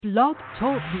Blog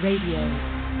Talk Radio.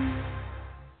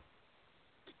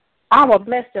 I will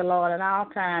bless the Lord at all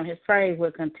times. His praise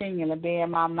will continually be in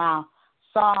my mouth.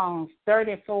 Psalms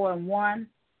 34:1.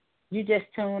 You just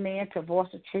tune in to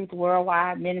Voice of Truth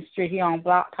Worldwide Ministry here on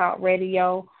Blog Talk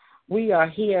Radio. We are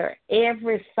here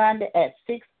every Sunday at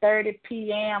 6:30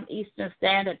 p.m. Eastern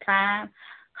Standard Time.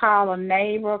 Call a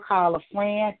neighbor, call a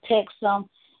friend, text them,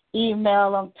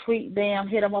 email them, tweet them,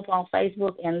 hit them up on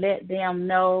Facebook, and let them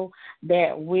know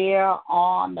that we're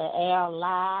on the air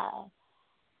live.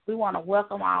 We want to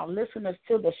welcome our listeners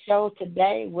to the show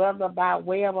today, whether by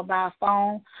web or by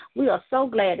phone. We are so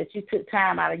glad that you took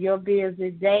time out of your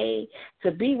busy day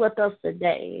to be with us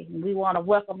today. We want to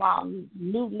welcome our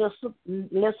new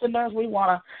listeners. We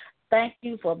want to thank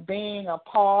you for being a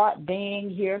part, being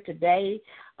here today,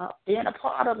 being a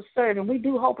part of the service. We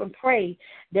do hope and pray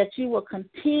that you will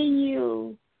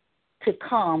continue to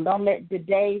come. Don't let the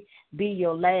day be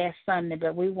your last Sunday,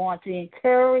 but we want to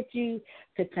encourage you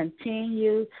to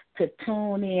continue to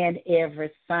tune in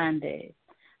every Sunday.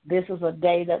 This is a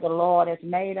day that the Lord has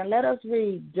made, and let us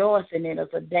rejoice in it.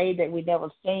 It's a day that we've never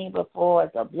seen before.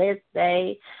 It's a blessed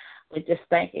day. We're just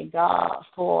thanking God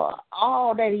for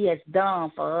all that he has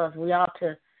done for us. We ought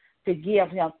to give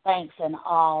him thanks in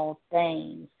all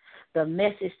things. The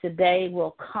message today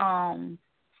will come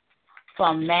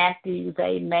from Matthew,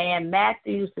 amen.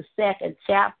 Matthew's the 2nd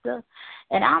chapter.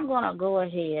 And I'm going to go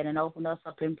ahead and open us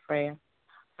up in prayer.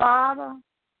 Father,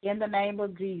 in the name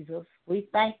of Jesus, we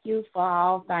thank you for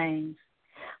all things.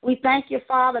 We thank you,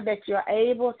 Father, that you're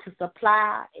able to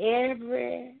supply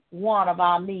every one of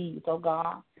our needs, oh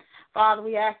God. Father,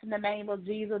 we ask in the name of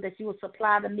Jesus that you will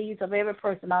supply the needs of every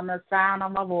person on the sound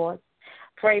of my voice.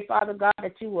 Pray, Father God,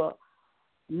 that you will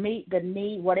meet the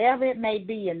need, whatever it may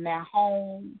be in their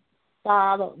home,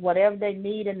 Father, whatever they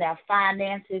need in their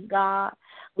finances, God,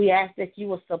 we ask that you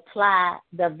will supply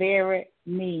the very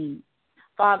need.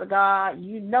 Father God,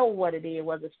 you know what it is,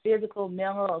 whether it's physical,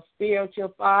 mental, or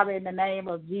spiritual, Father, in the name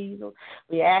of Jesus.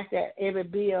 We ask that every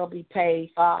bill be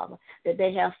paid, Father, that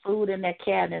they have food in their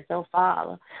cabinets, oh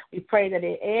Father. We pray that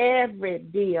every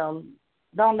bill,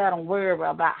 don't let them worry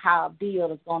about how a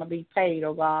bill is going to be paid,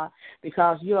 oh God,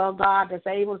 because you're a God that's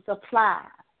able to supply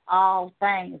all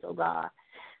things, oh God.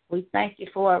 We thank you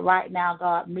for it right now,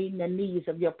 God, meeting the needs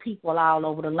of your people all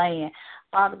over the land.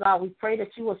 Father God, we pray that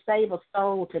you will save a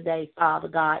soul today, Father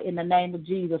God, in the name of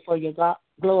Jesus for your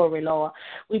glory, Lord.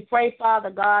 We pray, Father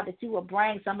God, that you will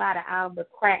bring somebody out of the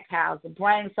crack house,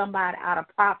 bring somebody out of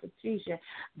prostitution,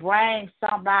 bring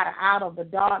somebody out of the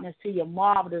darkness to your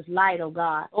marvelous light, oh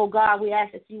God. Oh God, we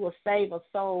ask that you will save a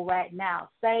soul right now.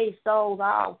 Save souls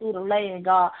all through the land,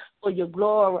 God, for your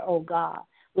glory, oh God.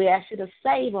 We ask you to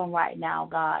save them right now,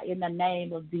 God, in the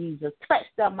name of Jesus. Touch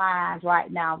their minds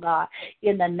right now, God,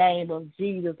 in the name of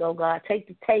Jesus, oh God. Take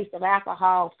the taste of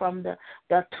alcohol from the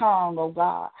tongue, oh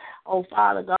God. Oh,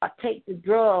 Father God, take the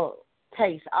drug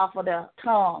taste off of their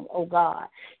tongue, oh God,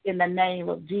 in the name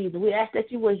of Jesus. We ask that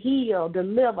you will heal,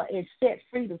 deliver, and set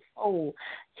free the soul.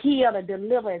 Heal and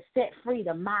deliver and set free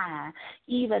the mind.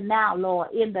 Even now, Lord,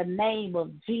 in the name of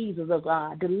Jesus, oh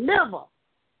God. Deliver,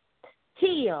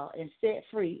 heal, and set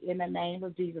free in the name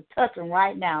of Jesus. Touch them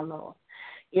right now, Lord,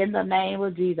 in the name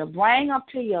of Jesus. Bring them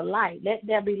to your light. Let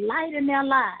there be light in their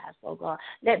lives, oh God.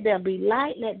 Let there be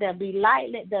light, let there be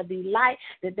light, let there be light,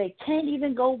 that they can't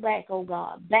even go back, oh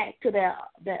God, back to their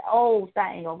old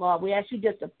thing, oh God. We ask you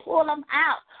just to pull them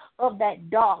out of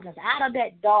that darkness, out of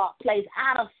that dark place,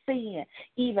 out of sin,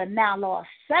 even now, Lord.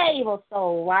 Save a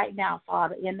soul right now,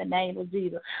 Father, in the name of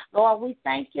Jesus. Lord, we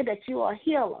thank you that you are a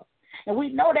healer. And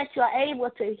we know that you're able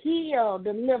to heal,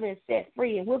 deliver, and set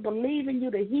free. And we're believing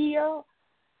you to heal,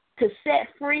 to set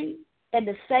free, and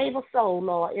to save a soul,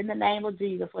 Lord, in the name of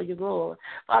Jesus for your glory.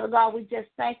 Father God, we just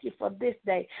thank you for this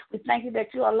day. We thank you that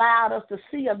you allowed us to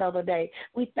see another day.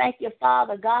 We thank you,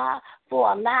 Father God,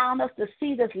 for allowing us to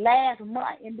see this last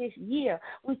month in this year.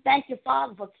 We thank you,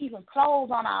 Father, for keeping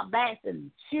clothes on our backs and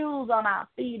shoes on our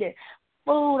feet and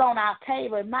food on our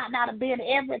table. It might not have been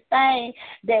everything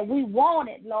that we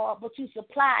wanted, Lord, but you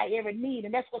supply every need,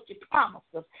 and that's what you promised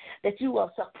us, that you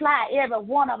will supply every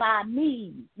one of our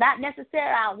needs, not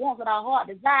necessarily our wants and our heart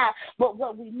desire, but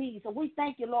what we need. So we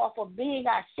thank you, Lord, for being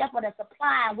our shepherd and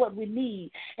supplying what we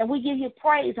need, and we give you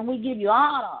praise and we give you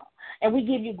honor. And we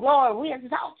give you glory. We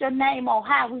exalt your name on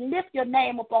high. We lift your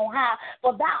name up on high.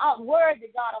 For thou art worthy,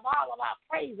 God, of all of our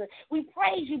praises. We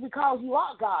praise you because you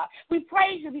are God. We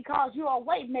praise you because you are a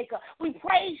way maker. We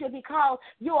praise you because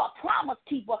you are a promise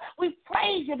keeper. We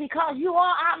praise you because you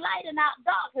are our light in our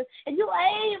darkness. And you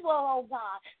are able, oh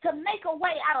God, to make a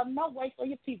way out of no way for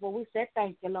your people. We said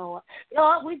thank you, Lord.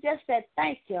 Lord, we just said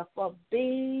thank you for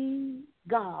being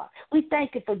God. We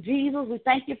thank you for Jesus. We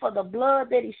thank you for the blood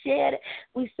that he shed.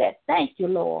 We said, thank you,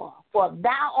 Lord, for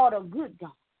thou art a good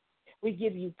God. We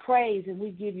give you praise and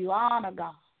we give you honor,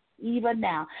 God. Even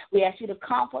now, we ask you to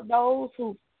comfort those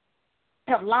who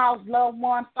have lost loved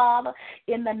ones, Father.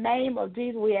 In the name of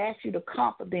Jesus, we ask you to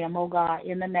comfort them, oh God,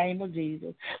 in the name of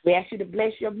Jesus. We ask you to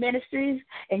bless your ministries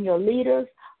and your leaders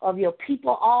of your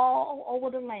people all over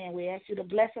the land. We ask you to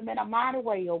bless them in a mighty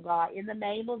way, oh God, in the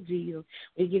name of Jesus.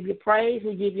 We give you praise,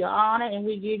 we give you honor, and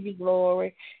we give you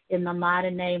glory in the mighty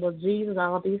name of Jesus.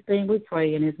 All these things we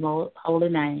pray in his most holy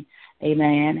name.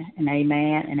 Amen and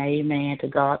amen and amen. To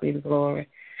God be the glory.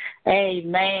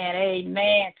 Amen,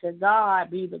 amen. To God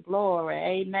be the glory.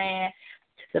 Amen.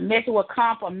 The message will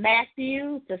come from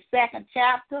Matthew, the 2nd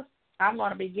chapter. I'm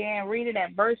going to begin reading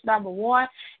at verse number 1,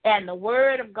 and the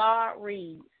word of God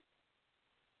reads,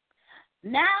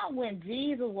 Now when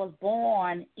Jesus was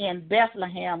born in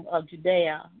Bethlehem of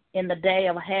Judea in the day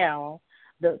of Herod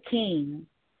the king,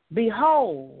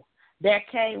 behold, there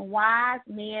came wise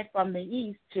men from the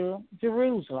east to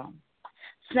Jerusalem,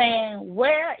 saying,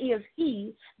 Where is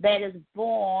he that is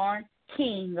born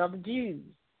King of the Jews?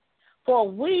 For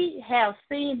we have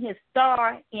seen his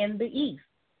star in the east,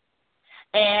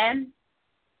 and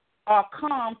are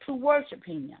come to worship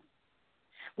him.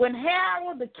 When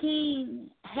Herod the king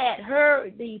had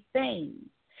heard these things,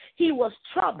 he was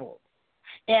troubled,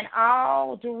 and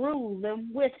all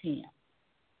Jerusalem with him.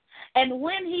 And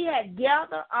when he had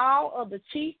gathered all of the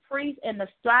chief priests and the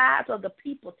scribes of the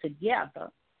people together,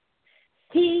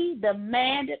 he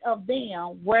demanded of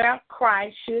them where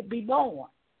Christ should be born.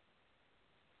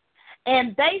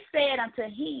 And they said unto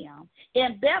him,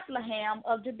 In Bethlehem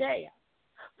of Judea,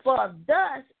 for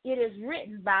thus it is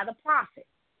written by the prophet.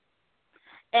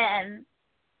 And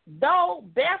though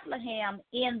Bethlehem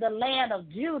in the land of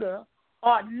Judah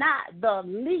are not the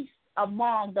least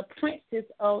among the princes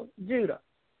of Judah,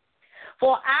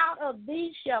 for out of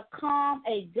thee shall come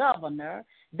a governor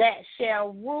that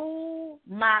shall rule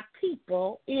my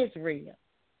people Israel.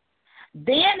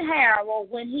 Then Herod,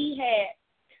 when he had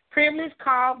previously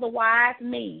called the wise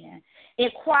men,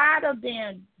 inquired of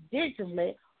them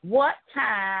diligently what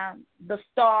time the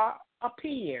star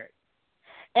appeared.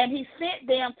 And he sent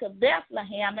them to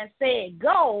Bethlehem and said,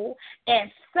 Go and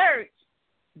search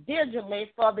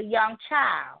diligently for the young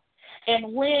child.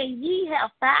 And when ye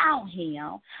have found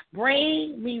him,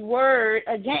 bring me word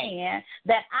again,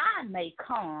 that I may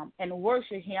come and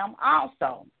worship him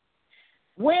also.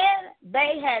 When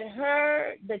they had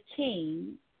heard the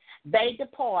king, they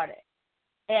departed.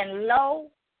 And lo,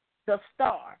 the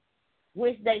star,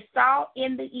 which they saw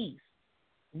in the east,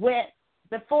 went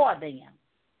before them,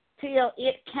 till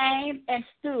it came and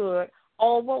stood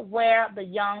over where the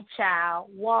young child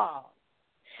was.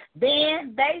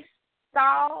 Then they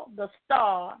saw the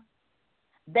star,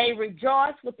 they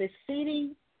rejoiced with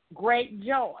exceeding great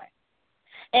joy.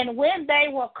 And when they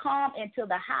were come into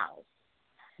the house,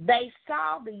 they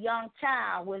saw the young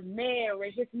child with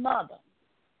Mary his mother,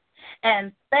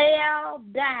 and fell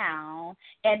down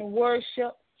and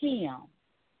worshiped him.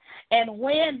 And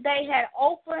when they had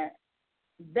opened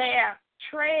their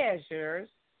treasures,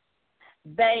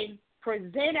 they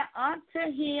presented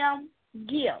unto him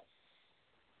gifts,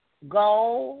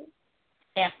 gold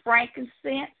and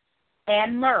frankincense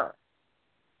and myrrh.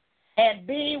 And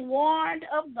being warned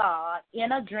of God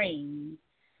in a dream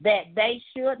that they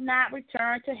should not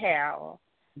return to Herod,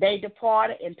 they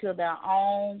departed into their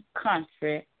own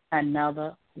country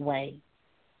another way.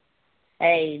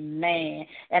 Amen.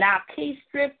 And our key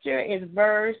scripture is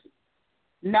verse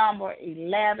number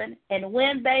 11. And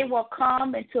when they were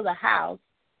come into the house,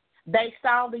 they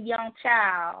saw the young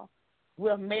child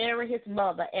with Mary his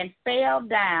mother, and fell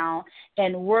down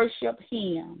and worshiped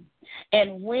him.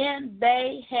 And when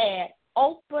they had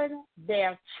opened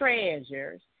their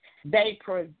treasures, they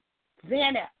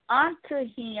presented unto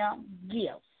him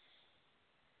gifts,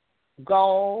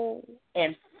 gold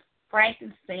and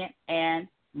frankincense and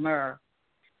myrrh.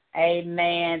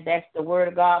 Amen. That's the word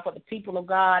of God for the people of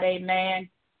God. Amen.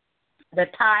 The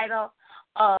title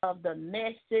of the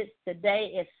message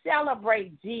today is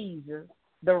Celebrate Jesus,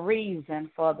 the reason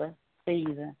for the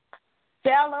season.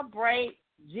 Celebrate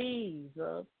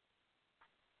Jesus,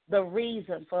 the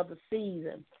reason for the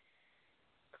season.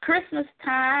 Christmas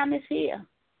time is here.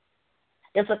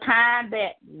 It's a time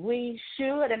that we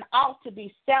should and ought to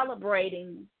be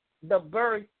celebrating the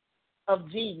birth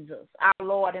of Jesus, our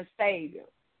Lord and Savior,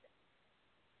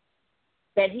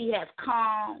 that he has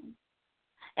come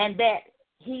and that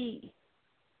he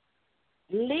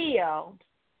lived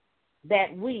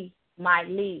that we might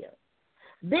live.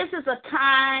 This is a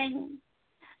time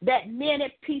that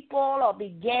many people are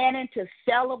beginning to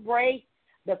celebrate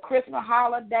the Christmas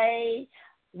holiday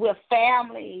with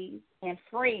families and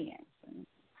friends.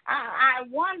 I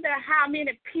wonder how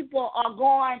many people are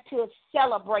going to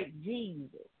celebrate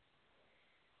Jesus,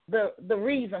 the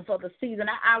reason for the season.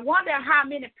 I wonder how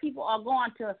many people are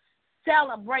going to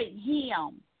celebrate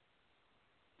him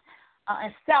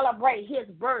and celebrate his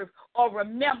birth or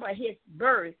remember his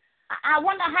birth. I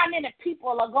wonder how many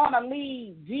people are going to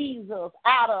leave Jesus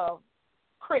out of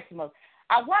Christmas.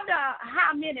 I wonder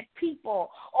how many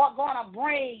people are going to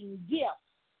bring gifts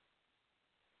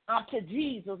unto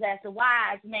Jesus as the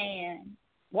wise men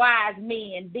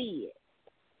did.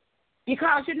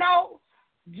 Because, you know,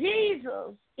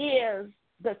 Jesus is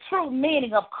the true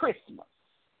meaning of Christmas.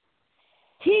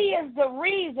 He is the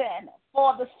reason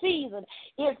for the season.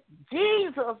 It's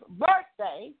Jesus'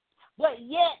 birthday, but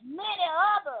yet many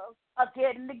others are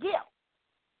getting the gift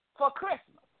for Christmas.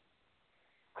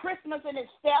 Christmas in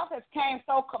itself has came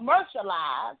so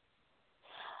commercialized.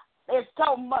 There's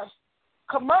so much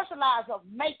commercialized of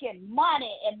making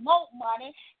money and more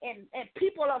money, and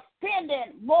people are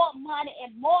spending more money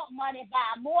and more money,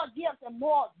 buying more gifts and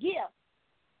more gifts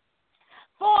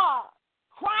for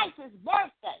Christ's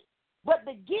birthday. But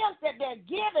the gifts that they're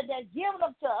giving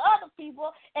them to other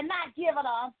people and not giving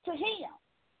them to him.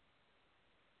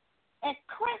 And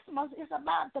Christmas is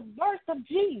about the birth of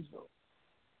Jesus.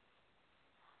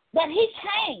 That he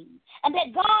came and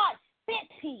that God sent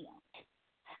him.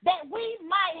 That we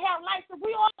might have life. So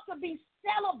we ought to be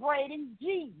celebrating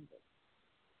Jesus.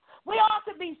 We ought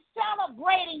to be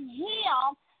celebrating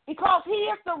him because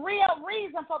he is the real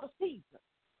reason for the season.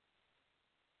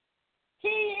 He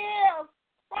is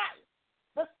Christ,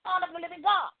 the Son of the living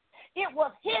God. It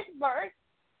was his birth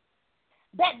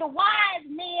that the wise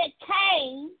men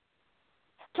came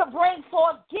to bring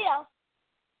forth gifts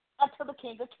unto the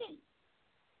King of Kings.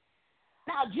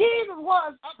 Now, Jesus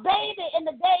was a baby in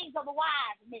the days of the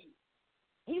wise men.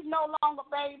 He's no longer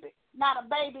a baby, not a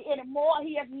baby anymore.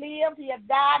 He has lived, he has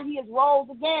died, he has rose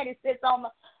again. He sits on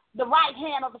the right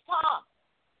hand of the Father.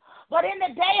 But in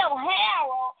the day of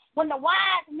Herod, when the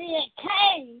wise men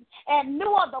came and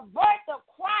knew of the birth of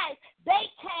Christ, they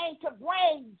came to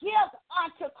bring gifts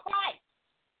unto Christ.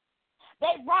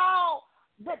 They brought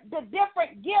the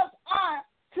different gifts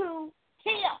unto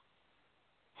him.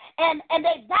 And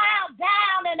they bowed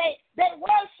down and they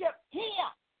worship him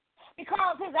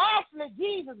because it's actually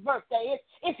Jesus' birthday.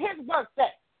 It's his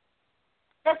birthday.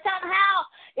 But somehow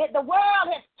the world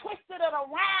has twisted it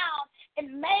around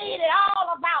and made it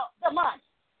all about the money.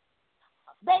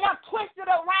 They have twisted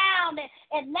around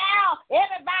and now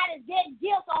everybody's getting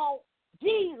gifts on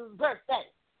Jesus' birthday.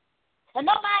 And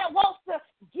nobody wants to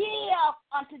give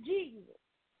unto Jesus.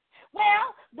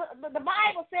 Well, the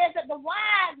Bible says that the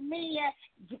wise men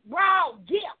brought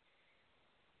gifts.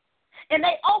 And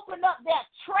they opened up their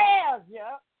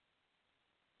treasure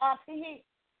unto him,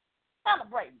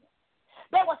 celebrating him.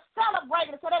 They were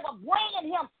celebrating, so they were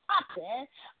bringing him something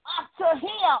unto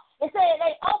him. It said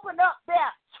they opened up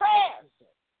their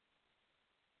treasure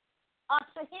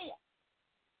unto him.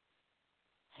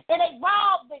 And they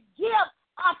brought the gift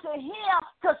unto him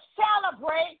to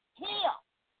celebrate him.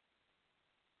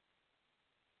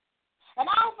 And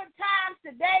oftentimes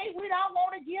today, we don't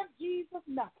want to give Jesus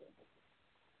nothing.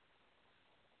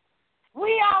 We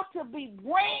ought to be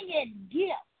bringing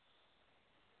gifts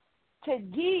to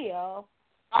give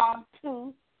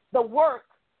unto the work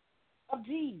of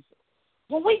Jesus.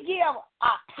 When we give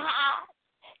our tithe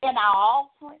and our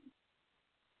offering,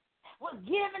 we're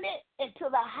giving it into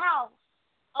the house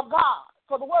of God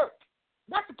for the work.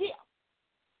 That's a gift.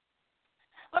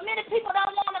 But many people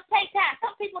don't want to take tithe.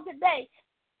 Some people today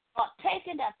are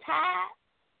taking their tithe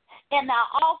and their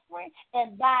offering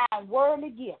and buying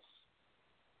worldly gifts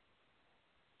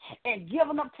and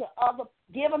giving them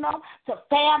to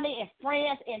family and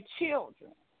friends and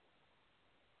children,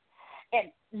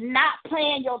 and not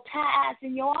paying your tithes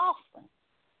and your offering.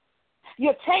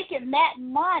 You're taking that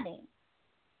money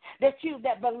that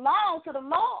belongs to the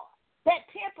Lord. That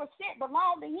 10%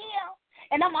 belongs to him,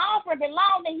 and them offering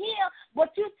belong to him, but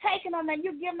you're taking them and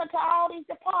you're giving them to all these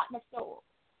department stores.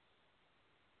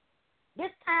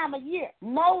 This time of year,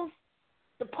 most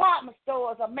department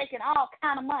stores are making all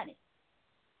kind of money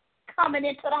coming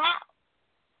into the house.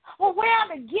 Well, where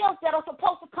are the gifts that are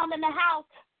supposed to come in the house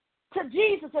to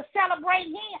Jesus to celebrate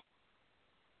him?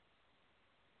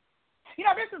 You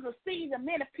know, this is a season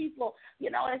many people,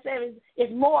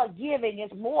 it's more giving,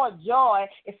 it's more joy.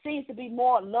 It seems to be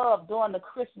more love during the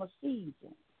Christmas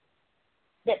season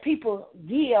that people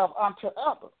give unto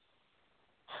others.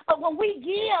 But when we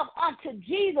give unto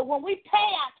Jesus, when we pay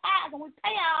our tithes and we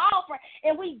pay our offering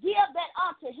and we give that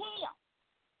unto him,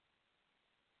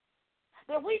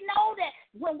 then we know that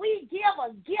when we give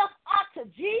a gift unto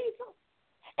Jesus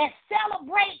and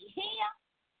celebrate him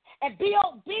and be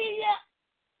obedient,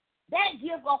 that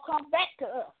gift will come back to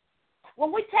us.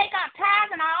 When we take our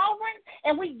tithes and our offerings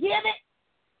and we give it,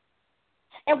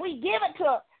 and we give it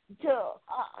to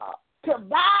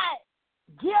buy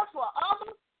gifts for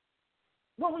others,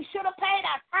 when we should have paid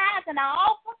our tithes and our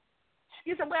offering,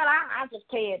 you said, well, I'll just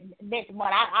pay it next month.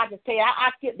 I'll just pay it.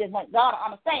 I'll skip this month. God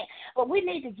understand. But we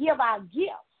need to give our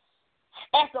gifts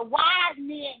as the wise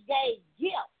men gave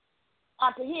gifts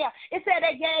unto him. It said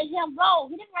they gave him gold.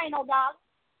 He didn't bring no dollar.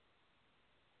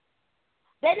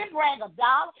 They didn't bring a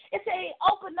dollar. It said he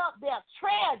opened up their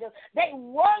treasures. They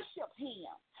worshiped him.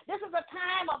 This is a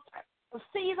time of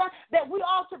season that we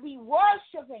ought to be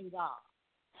worshiping God.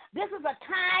 This is a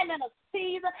time and a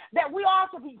season that we ought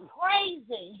to be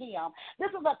praising him. This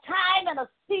is a time and a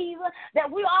season that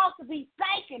we ought to be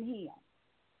thanking him.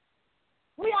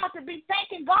 We ought to be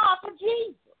thanking God for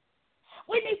Jesus.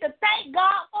 We need to thank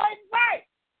God for his birth.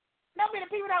 No many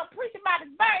people don't preach about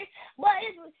his birth, but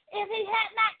if he had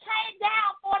not came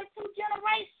down 42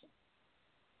 generations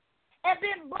and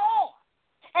been born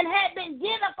and had been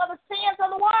given for the sins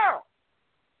of the world,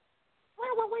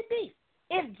 where would we be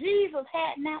if Jesus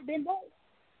had not been born?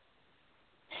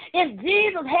 If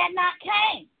Jesus had not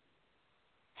came?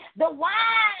 The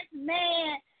wise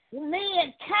men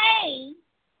came,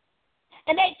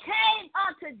 and they came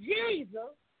unto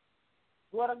Jesus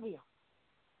with a gift.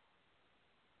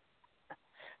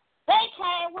 They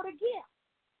came with a gift.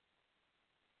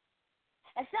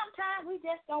 And sometimes we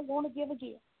just don't want to give a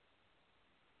gift.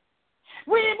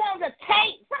 We want to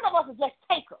take, some of us are just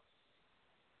takers.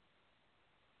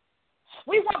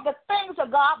 We want the things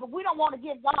of God, but we don't want to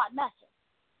give God nothing.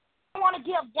 We want to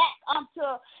give back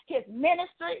unto his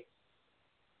ministry,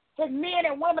 his men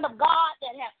and women of God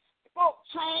that have spoke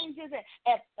changes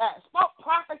and spoke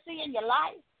prophecy in your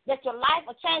life, that your life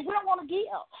will change. We don't want to give.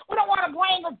 We don't want to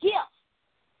bring a gift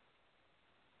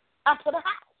unto the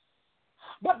house.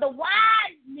 But the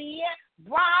wise men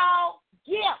brought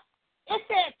gifts. It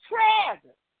said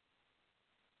treasure.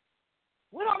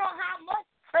 We don't know how much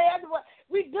treasure, but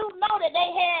we do know that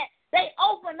they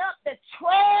opened up the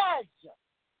treasure.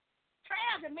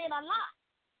 Treasure mean a lot.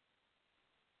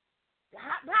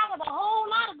 That was a whole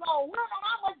lot of gold. We don't know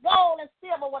how much gold and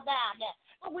silver was down there,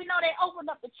 but we know they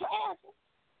opened up the treasure.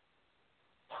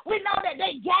 We know that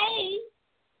they gave.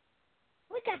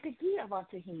 We got to give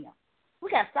unto him.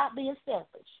 We got to stop being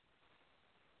selfish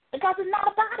because it's not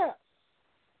about us.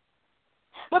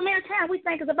 But many times we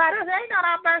think it's about us. It ain't not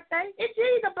our birthday. It's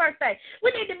Jesus' birthday.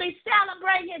 We need to be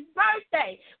celebrating his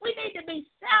birthday. We need to be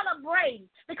celebrating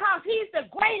because he's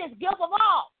the greatest gift of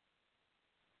all.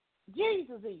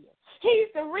 Jesus is.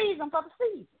 He's the reason for the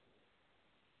season.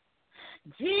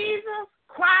 Jesus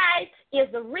Christ is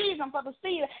the reason for the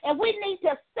season, and we need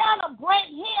to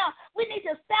celebrate him. We need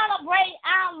to celebrate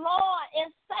our Lord and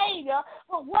Savior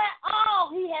for what all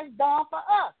he has done for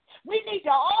us. We need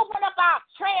to open up our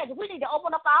treasure. We need to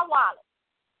open up our wallet,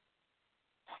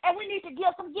 and we need to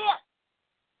give some gifts,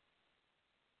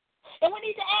 and we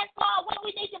need to ask God where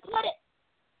we need to put it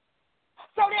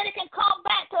so that it can come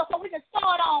back to us so we can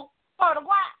store it on further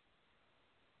ground.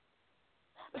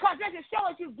 Because this is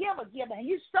showing you give a gift, and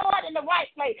you store it in the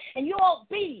right place, and you're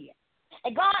obedient.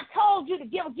 And God told you to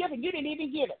give a gift, and you didn't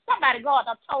even give it. Somebody, God,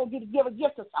 told you to give a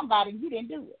gift to somebody, and you didn't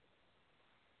do it.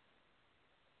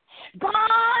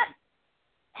 God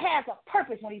has a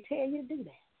purpose when he tells you to do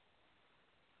that.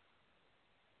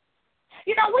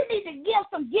 You know, we need to give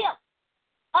some gifts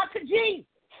unto Jesus.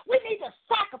 We need to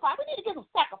sacrifice. We need to give some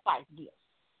sacrifice gifts.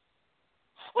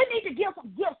 We need to give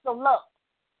some gifts of love.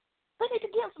 We need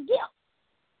to give some gifts.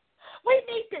 We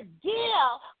need to give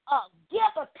a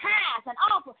gift of tithes and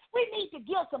offering. We need to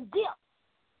give some gifts.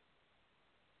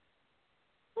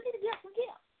 We need to give some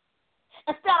gifts.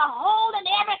 Instead of holding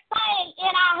everything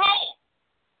in our hand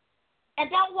and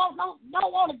don't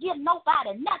want to give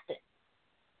nobody nothing.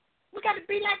 We got to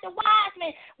be like the wise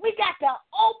men. We got to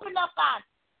open up our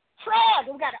treasure.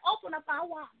 We got to open up our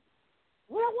wallet.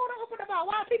 We don't want to open up our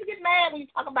wallet. People get mad when you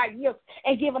talk about gifts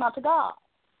and giving unto God.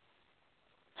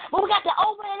 But we got to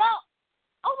open it up.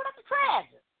 Open up the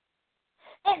treasure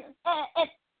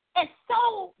and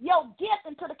sow your gift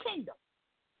into the kingdom.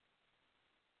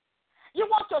 You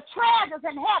want your treasures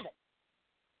in heaven.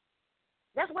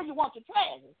 That's where you want your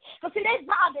treasures. Because, see, they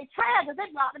brought their treasures,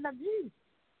 they brought them to Jesus.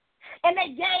 And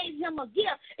they gave him a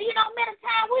gift. And, you know, many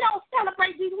times we don't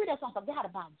celebrate Jesus. We just forgot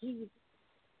about Jesus.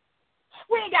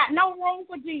 We ain't got no room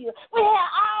for Jesus. We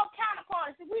have all kind of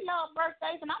parties. We love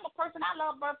birthdays, and I'm a person, I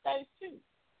love birthdays too.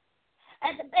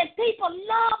 And people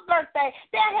love birthdays.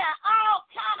 They have all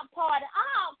kind of parties,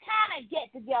 all kind of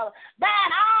get-together,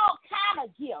 buying all kind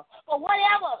of gifts. But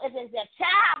whatever, if it's a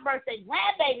child birthday,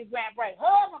 grandbaby birthday,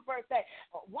 husband birthday,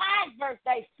 wife's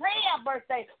birthday, friend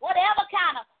birthday, whatever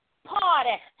kind of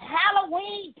party,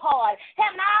 Halloween party,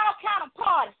 having all kind of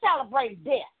parties celebrating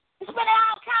death. They spend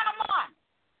all kind of money.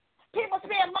 People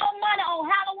spend more money on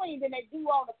Halloween than they do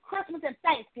on the Christmas and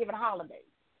Thanksgiving holidays.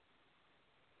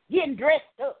 Getting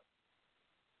dressed up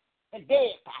and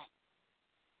dead things.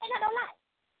 Ain't got no life.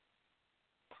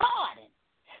 Partying.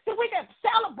 So we can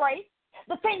celebrate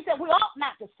the things that we ought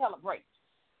not to celebrate.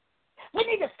 We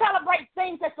need to celebrate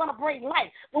things that's going to bring life.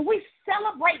 When we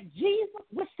celebrate Jesus,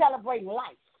 we're celebrating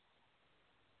life.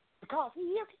 Because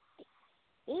he is life.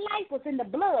 Life was in the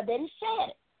blood that he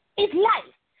shed. It's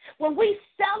life. When we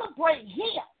celebrate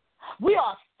him, we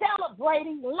are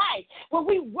celebrating life. When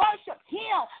we worship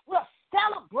him, we're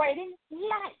celebrating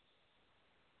life.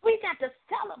 We got to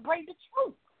celebrate the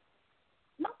truth.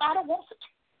 Nobody wants the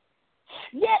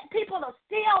truth. Yet people are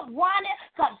still running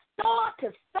from store to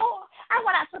store. I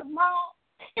went out to the mall.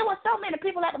 There were so many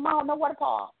people at the mall nowhere to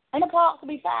park. And the parks to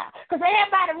be found. Because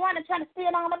everybody running trying to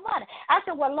steal all the money. I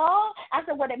said, well, Lord,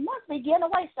 they must be giving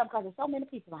away stuff because there's so many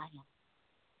people out here.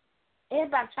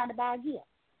 Everybody trying to buy a gift.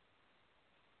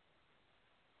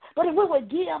 But if we would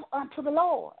give unto the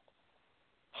Lord,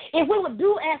 if we would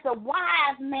do as the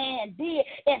wise man did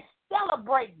and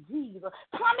celebrate Jesus,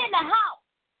 come in the house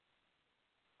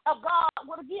of God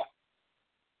with a gift.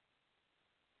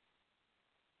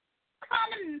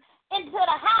 Come into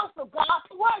the house of God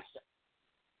to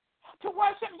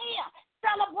worship him,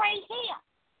 celebrate him.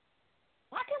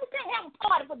 Why can't we have a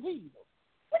party for Jesus?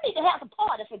 We need to have a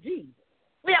party for Jesus.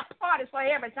 We have parties for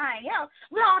everything else.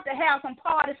 We ought to have some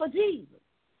parties for Jesus.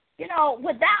 You know,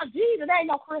 without Jesus, there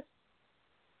ain't no Christmas.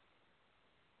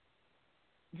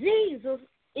 Jesus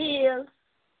is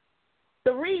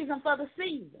the reason for the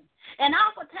season. And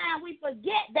oftentimes we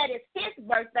forget that it's his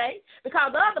birthday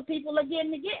because other people are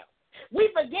getting the gift. We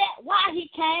forget why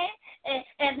he came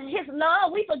and his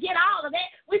love. We forget all of that.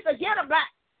 We forget about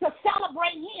to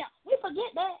celebrate him. We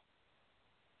forget that.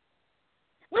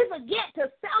 We forget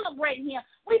to celebrate him.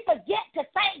 We forget to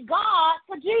thank God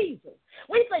for Jesus.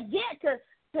 We forget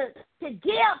to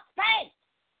give thanks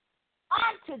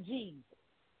unto Jesus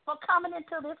for coming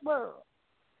into this world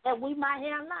that we might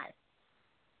have life.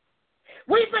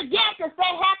 We forget to say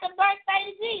happy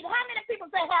birthday to Jesus. How many people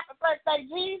say happy birthday to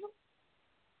Jesus?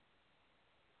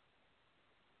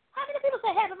 How many people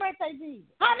say happy birthday to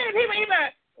Jesus? How many people even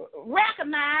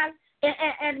recognize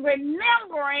and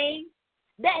remembering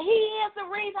that he is the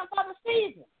reason for the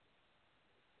season?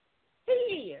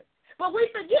 He is. But we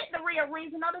forget the real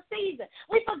reason of the season.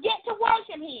 We forget to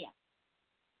worship him.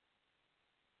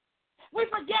 We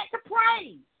forget to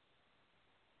praise.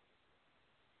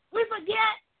 We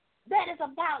forget that it's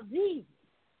about Jesus.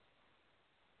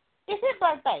 It's his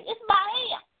birthday. It's about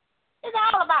him. It's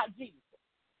all about Jesus.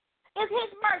 It's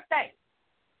his birthday.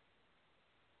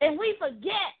 And we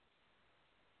forget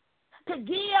to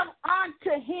give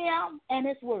unto him and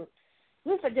his word.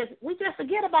 We just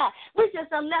forget about it. We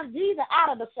just left Jesus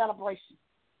out of the celebration.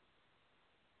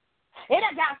 It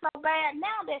done got so bad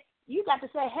now that you got to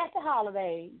say happy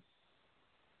holidays.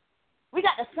 We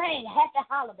got to sing happy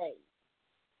holidays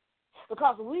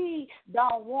because we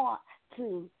don't want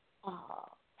to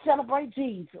celebrate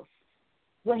Jesus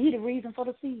when he's the reason for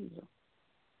the season.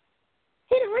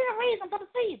 He's the real reason for the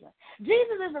season.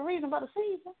 Jesus is the reason for the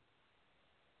season.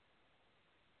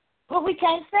 But we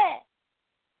can't say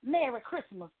Merry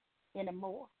Christmas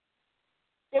anymore.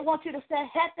 They want you to say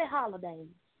happy holidays.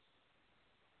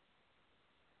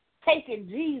 Taking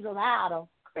Jesus out of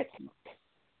Christmas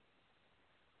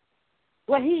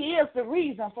when he is the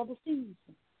reason for the season.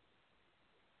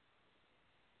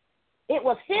 It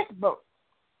was his birth.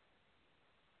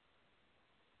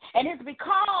 And it's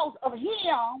because of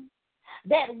him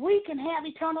that we can have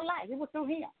eternal life. It was through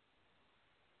him.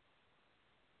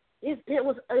 It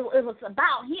was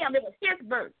about him. It was his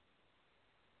birth.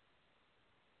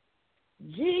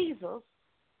 Jesus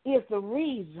is the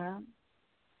reason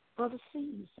for the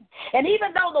season. And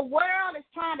even though the world is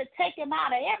trying to take him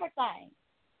out of everything,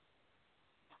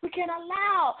 we can't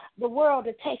allow the world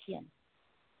to take him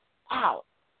out.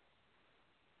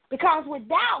 Because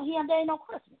without him, there ain't no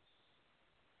Christmas.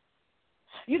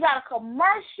 You got a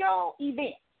commercial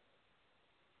event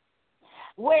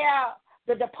where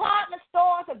the department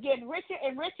stores are getting richer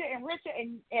and richer and richer,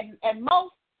 and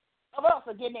most of us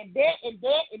are getting in debt and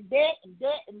debt and debt and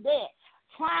debt and debt,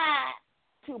 trying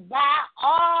to buy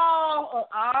all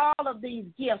of these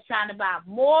gifts, trying to buy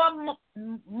more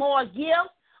gifts,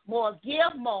 more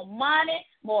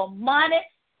money,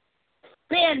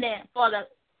 spending for the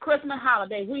Christmas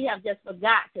holiday. We have just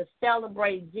forgot to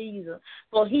celebrate Jesus,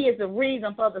 for he is the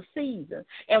reason for the season.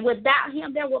 And without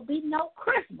him, there will be no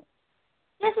Christmas.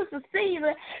 This is the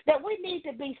season that we need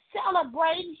to be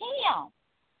celebrating him.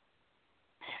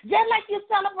 Just like you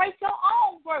celebrate your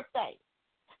own birthday.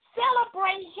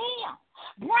 Celebrate him.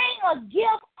 Bring a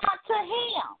gift unto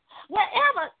him.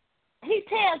 Wherever he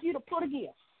tells you to put a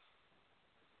gift,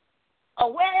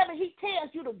 or wherever he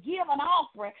tells you to give an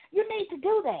offering, you need to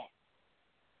do that.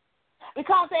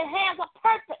 Because it has a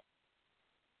purpose.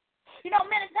 You know,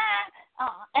 many times,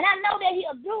 and I know that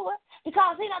he'll do it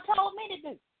because he done told me to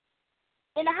do.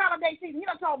 In the holiday season, he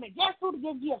done told me guess who to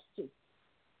give gifts to.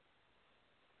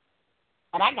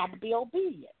 And I got to be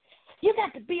obedient. You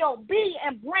got to be obedient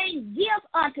and bring gifts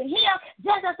unto him,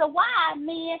 just as the wise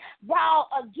men brought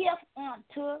a gift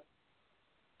unto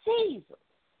Jesus.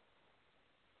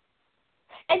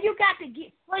 And you got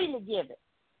to freely give it.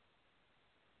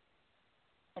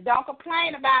 And don't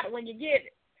complain about it when you get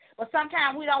it. But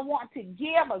sometimes we don't want to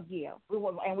give a gift.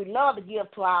 And we love to give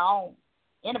to our own.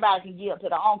 Anybody can give to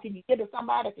their own. Can you give to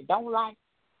somebody that you don't like?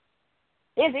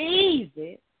 It's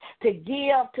easy to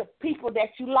give to people that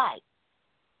you like.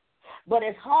 But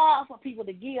it's hard for people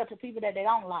to give to people that they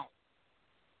don't like.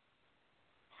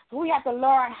 So we have to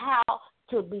learn how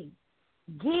to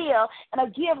give,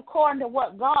 and give according to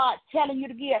what God's telling you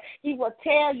to give. He will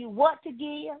tell you what to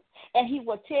give, and he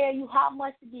will tell you how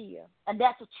much to give, and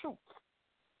that's the truth.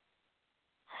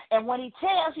 And when he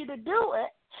tells you to do it,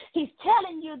 he's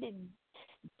telling you to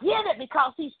give it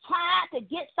because he's trying to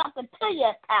get something to you,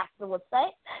 as Pastor would say.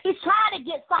 He's trying to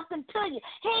get something to you.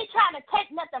 He ain't trying to take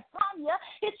nothing from you.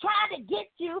 He's trying to get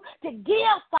you to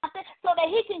give something so that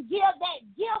he can give that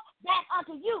gift back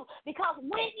unto you. Because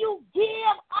when you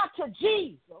give unto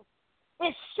Jesus,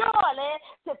 it's surely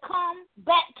to come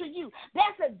back to you.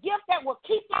 That's a gift that will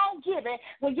keep on giving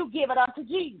when you give it unto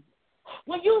Jesus.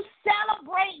 When you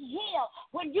celebrate him,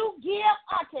 when you give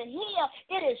unto him,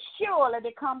 it is surely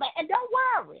to come back. And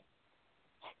don't worry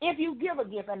if you give a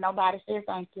gift and nobody says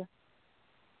thank you.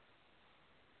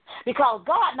 Because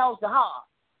God knows the heart.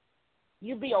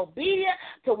 You be obedient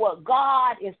to what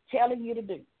God is telling you to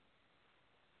do.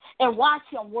 And watch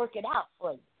him work it out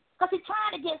for you. Because he's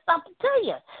trying to get something to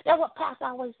you. That's what Pastor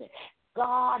always says.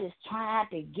 God is trying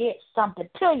to get something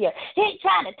to you. He ain't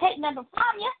trying to take nothing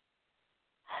from you.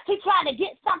 He's trying to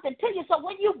get something to you. So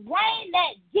when you bring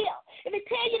that gift, if he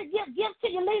tell you to give gifts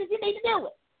to your leaders, you need to do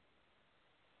it.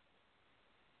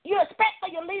 You expect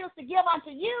for your leaders to give unto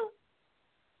you.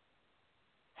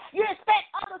 You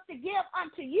expect others to give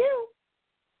unto you.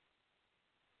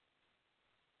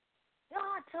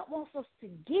 God wants us to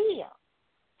give.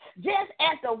 Just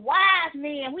as the wise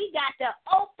men, we got to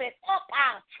open up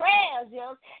our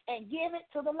treasures and give it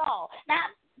to the Lord.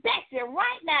 Now, that's it.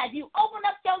 Right now, if you open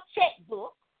up your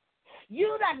checkbook,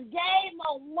 you done gave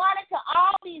more money to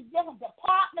all these different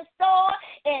department stores,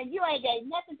 and you ain't gave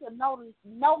nothing to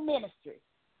no ministry.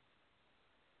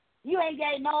 You ain't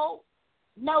gave no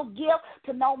gift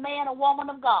to no man or woman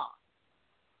of God.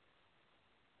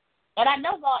 And I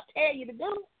know God tell you to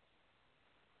do it.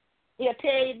 He'll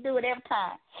tell you to do it every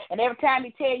time. And every time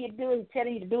he tell you to do it, he's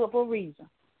telling you to do it for a reason.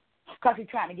 Because he's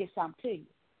trying to get something to you.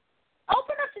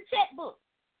 Open up the checkbook.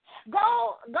 Go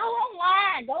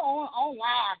online. Go on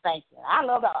online banking. I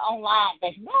love the online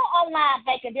banking. Go online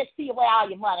banking, just see where all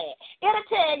your money is. It'll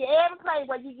tell you every place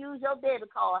where you use your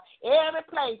debit card, every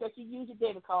place that you use your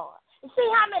debit card. And see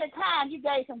how many times you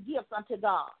gave some gifts unto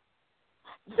God.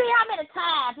 See how many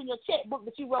times in your checkbook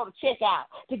that you wrote a check out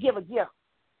to give a gift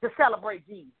to celebrate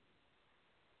Jesus.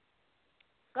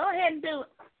 Go ahead and do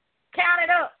it. Count it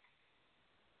up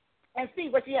and see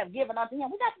what you have given unto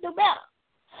him. We got to do better.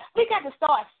 We got to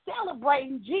start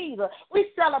celebrating Jesus.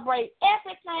 We celebrate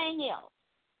everything else.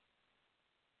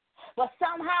 But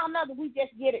somehow or another, we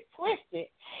just get it twisted,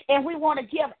 and we want to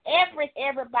give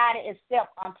everybody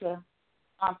except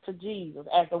unto Jesus,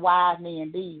 as the wise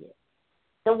men did.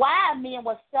 The wise men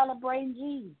were celebrating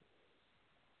Jesus.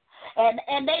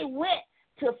 And they went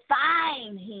to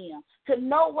find him, to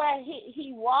know where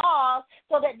he was,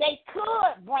 so that they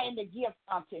could bring the gift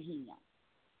unto him.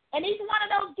 And each one of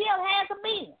those gifts has a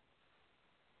meaning.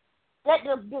 That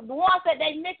the ones that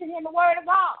they mentioned in the Word of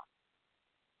God.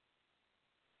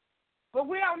 But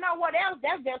we don't know what else.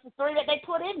 That's just the three that they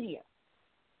put in here.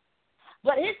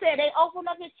 But he said they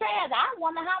opened up his treasure. I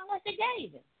wonder how much they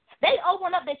gave him. They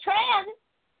opened up their treasure.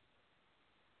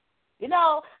 You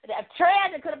know, a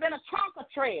treasure could have been a trunk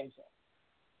of treasure,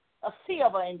 of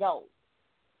silver and gold.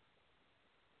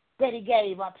 that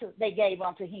they gave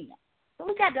unto him. So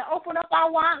we got to open up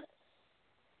our wallets.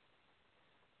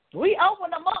 We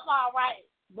open them up all right,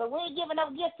 but we ain't giving no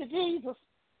gifts to Jesus.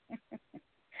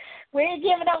 We ain't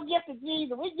giving no gift to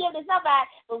Jesus. We give it to somebody,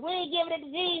 but we ain't giving it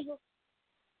to Jesus.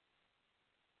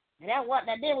 And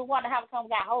then we wonder how come we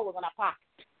got holes in our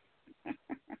pockets.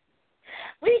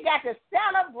 We got to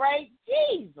celebrate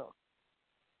Jesus.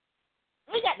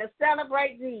 We got to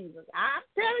celebrate Jesus. I'm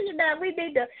telling you now, we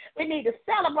need to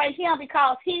celebrate him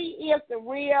because he is the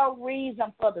real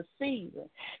reason for the season.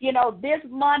 You know, this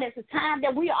month is the time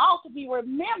that we ought to be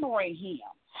remembering him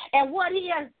and what he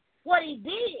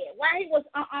did while he was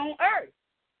on earth.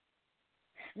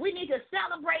 We need to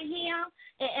celebrate him,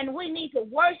 and we need to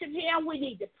worship him. We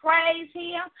need to praise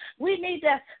him. We need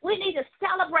to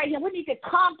celebrate him. We need to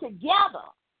come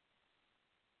together,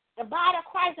 the body of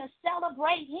Christ, and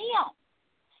celebrate him.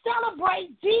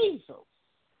 Celebrate Jesus.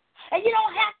 And you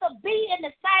don't have to be in the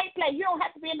same place. You don't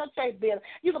have to be in no church building.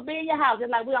 You can be in your house,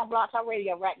 just like we're on Blog Talk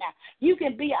Radio right now. You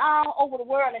can be all over the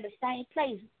world in the same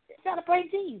place. Celebrate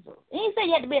Jesus. He didn't say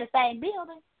you had to be in the same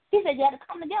building. He said you had to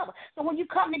come together. So when you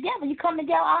come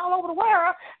together all over the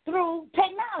world through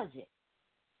technology.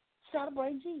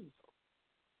 Celebrate Jesus.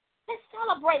 Let's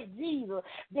celebrate Jesus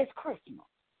this Christmas.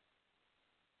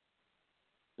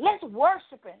 Let's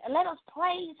worship him and let us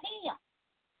praise him.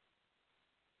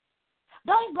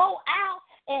 Don't go out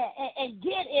and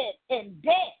get it in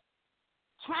debt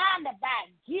trying to buy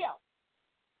gifts.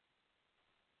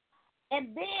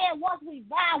 And then once we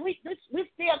buy, we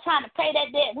still trying to pay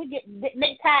that debt. We get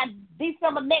next time,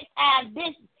 December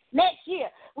next year,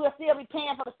 we'll still be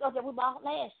paying for the stuff that we bought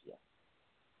last year.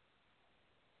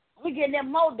 We getting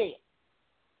them more debt.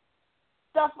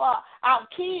 Stuff for our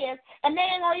kids, and they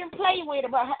ain't gonna even play with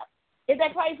it. But if they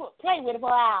play with it for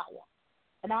an hour,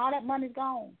 and all that money's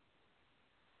gone.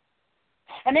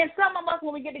 And then some of us,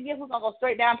 when we get the gift, we're gonna go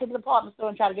straight down to the department store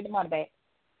and try to get the money back.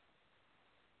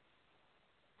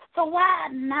 So why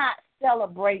not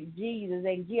celebrate Jesus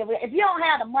and give it? If you don't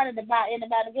have the money to buy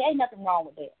anybody, there ain't nothing wrong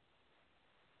with that.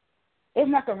 There's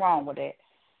nothing wrong with that.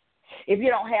 If you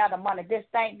don't have the money, just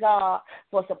thank God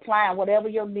for supplying whatever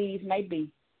your needs may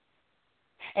be.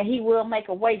 And he will make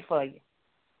a way for you.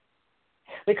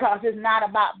 Because it's not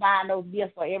about buying those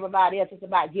gifts for everybody else. It's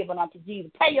about giving unto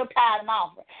Jesus. Pay your tithe and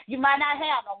offering. You might not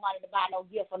have no money to buy no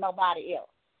gift for nobody else.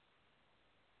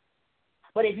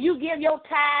 But if you give your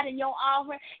tithe and your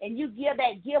offering and you give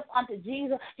that gift unto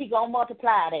Jesus, he's going to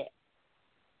multiply that.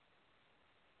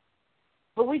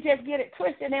 But we just get it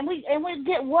twisted and we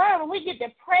get worried and we get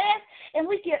depressed and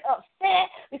we get upset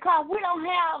because we don't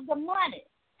have the money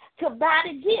to buy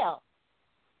the gift.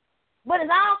 But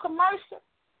it's all commercial.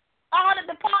 All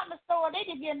the department store, they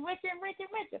just getting richer and richer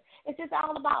and richer. It's just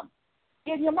all about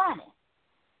getting your money.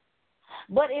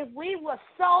 But if we will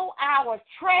sow our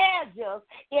treasures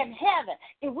in heaven,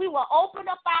 if we will open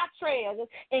up our treasures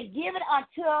and give it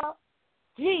unto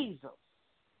Jesus,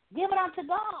 give it unto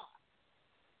God,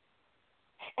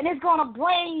 and it's going to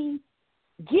bring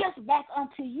gifts back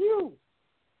unto you.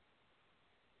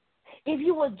 If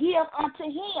you will give unto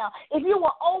him, if you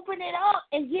will open it up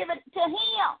and give it to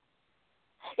him,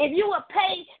 if you will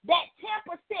pay that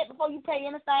 10% before you pay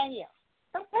anything else,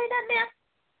 don't pay that else.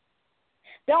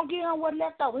 Don't give him what's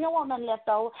left over. He don't want nothing left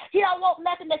over. He don't want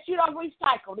nothing that you don't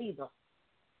recycle either.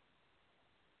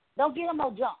 Don't give him no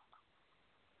junk.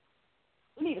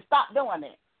 We need to stop doing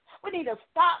that. We need to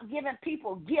stop giving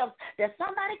people gifts that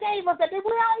somebody gave us that we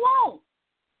don't want.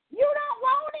 You don't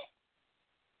want it.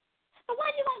 So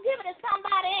why you going to give it to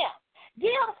somebody else?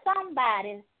 Give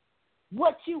somebody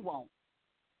what you want.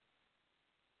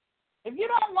 If you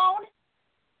don't want it,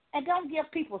 and don't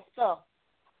give people stuff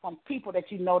from people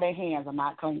that you know their hands are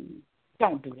not clean.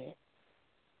 Don't do that.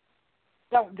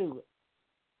 Don't do it.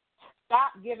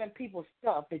 Stop giving people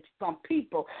stuff from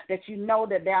people that you know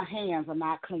that their hands are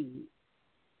not clean.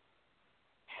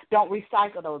 Don't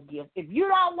recycle those gifts. If you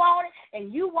don't want it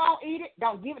and you won't eat it,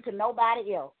 don't give it to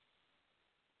nobody else.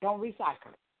 Don't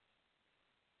recycle it.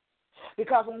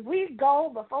 Because when we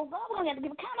go before God, we don't have to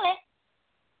give account of that.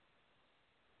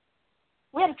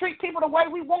 We have to treat people the way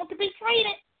we want to be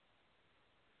treated.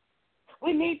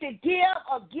 We need to give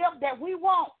a gift that we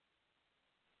want.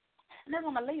 And that's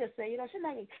what my leader said. You know,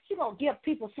 she's going to give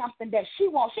people something that she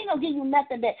wants. She ain't going to give you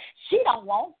nothing that she don't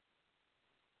want.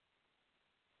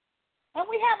 And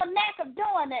we have a knack of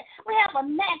doing that. We have a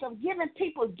knack of giving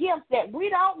people gifts that we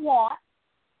don't want,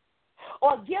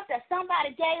 or gifts that somebody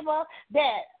gave us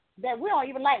that we don't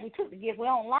even like. We took the gift we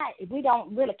don't like. If we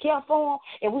don't really care for them,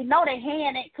 if we know their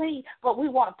hand ain't clean, but we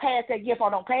want to pass that gift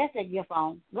on, don't pass that gift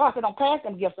on. God said don't pass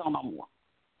them gifts on no more.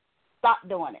 Stop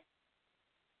doing it.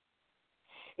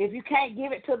 If you can't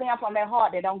give it to them from their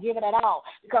heart, they don't give it at all.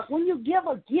 Because when you give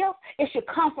a gift, it should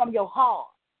come from your heart.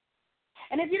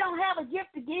 And if you don't have a gift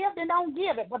to give, then don't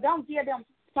give it. But don't give them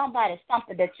somebody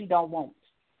something that you don't want.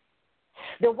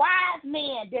 The wise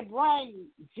men didn't bring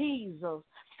Jesus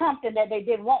something that they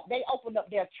didn't want. They opened up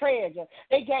their treasure.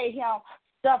 They gave him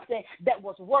something that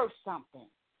was worth something.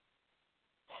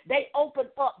 They opened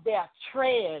up their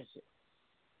treasures.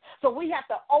 So we have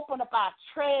to open up our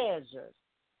treasures.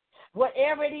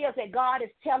 Whatever it is that God is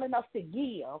telling us to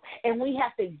give, and we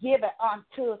have to give it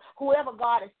unto whoever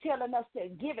God is telling us to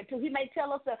give it to. He may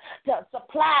tell us to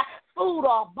supply food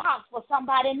or a box for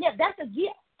somebody in there. That's a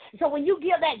gift. So when you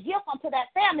give that gift unto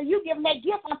that family, you give them that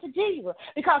gift unto Jesus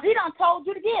because he done told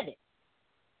you to give it.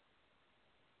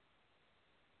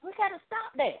 We got to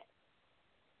stop that.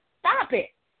 Stop it.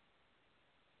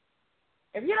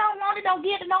 If you don't want it, don't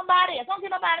give it to nobody else. Don't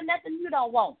give nobody nothing you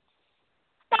don't want.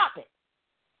 Stop it.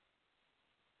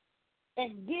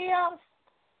 And give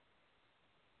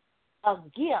a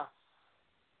gift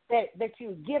that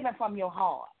you're giving from your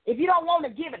heart. If you don't want to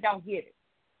give it, don't give it.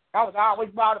 I was always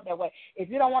brought up that way. If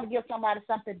you don't want to give somebody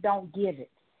something, don't give it.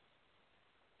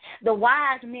 The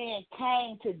wise men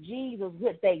came to Jesus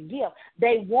with their gift.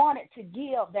 They wanted to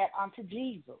give that unto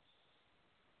Jesus.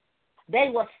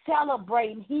 They were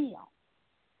celebrating him.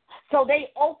 So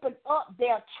they opened up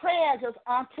their treasures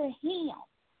unto him.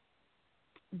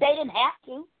 They didn't have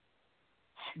to.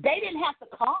 They didn't have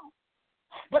to come.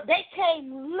 But they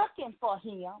came looking for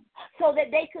him so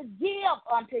that they could give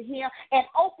unto him and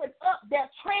open up their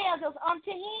treasures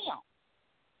unto him.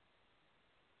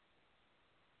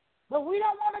 But we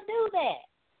don't want to do that.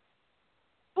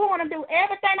 We want to do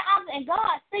everything else, and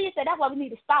God sees that. That's why we need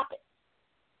to stop it.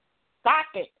 Stop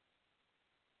it.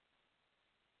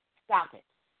 Stop it.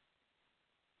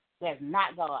 That's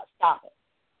not God. Stop it.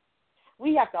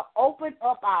 We have to open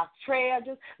up our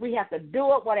treasures. We have to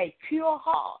do it with a pure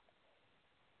heart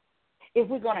if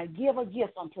we're going to give a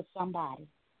gift unto somebody.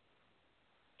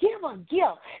 Give a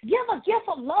gift. Give a gift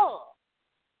of love.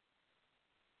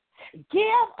 Give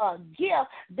a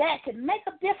gift that can make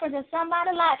a difference in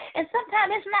somebody's life. And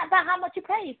sometimes it's not about how much you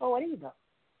pay for it either.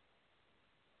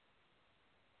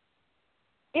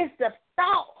 It's the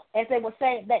thought, as they were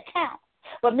saying, that counts.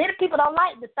 But many people don't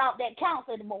like the thought that counts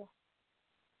anymore.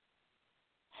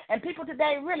 And people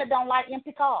today really don't like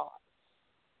empty cards.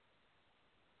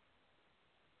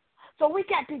 So we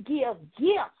got to give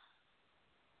gifts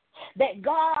that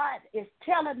God is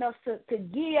telling us to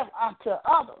give unto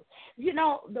others. You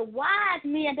know, the wise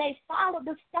men, they followed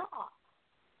the star.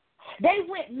 They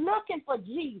went looking for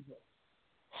Jesus,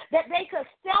 that they could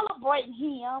celebrate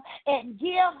him and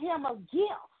give him a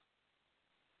gift.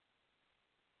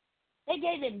 They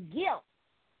gave him gifts.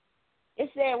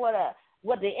 It said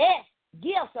with the S,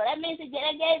 gift. So that means that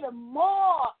they gave him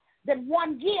more than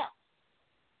one gift.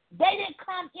 They didn't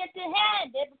come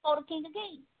empty-handed before the King of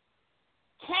Kings.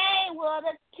 Came with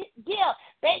a gift.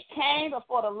 They came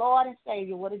before the Lord and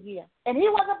Savior with a gift. And he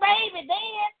was a baby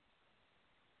then.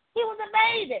 He was a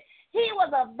baby. He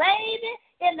was a baby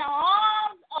in the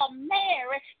arms of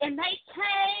Mary, and they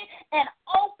came and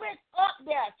opened up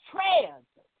their treasures.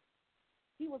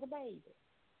 He was a baby.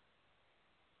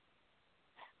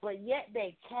 But yet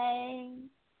they came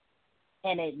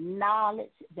and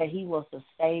acknowledged that he was the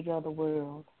Savior of the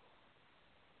world.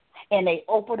 And they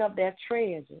opened up their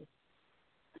treasures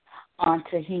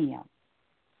unto him.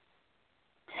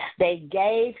 They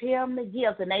gave him the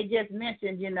gifts, and they just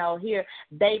mentioned, here,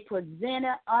 they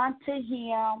presented unto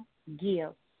him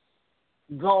gifts.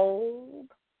 Gold.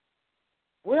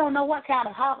 We don't know what kind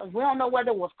of house. We don't know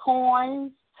whether it was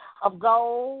coins of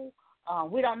gold.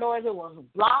 We don't know if it was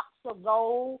blocks of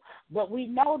gold, but we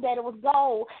know that it was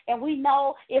gold, and we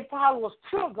know it probably was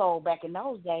pure gold back in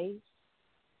those days.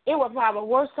 It was probably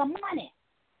worth some money.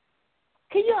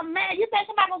 Can you imagine? You think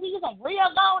somebody going to give you some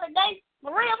real gold today? For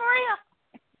real?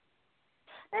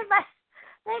 They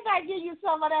might give you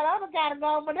some of that other kind of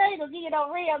gold, but they ain't going to give you no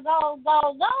real gold.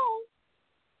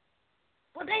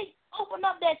 But they opened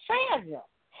up that treasure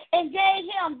and gave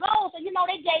him gold, so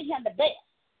they gave him the best.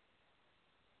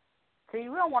 See,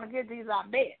 we don't want to give these our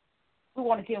best. We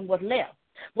want to give him what's left.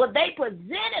 But they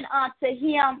presented unto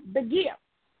him the gift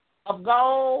of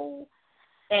gold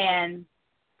and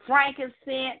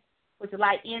frankincense, which is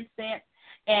like incense,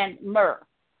 and myrrh.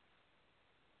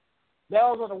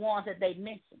 Those are the ones that they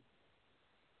mentioned.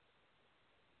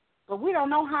 But we don't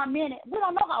know how many. We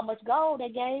don't know how much gold they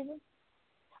gave him.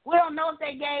 We don't know if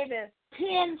they gave him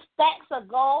 10 stacks of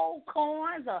gold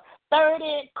coins or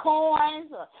 30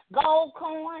 coins or gold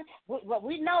coins. But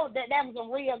we know that was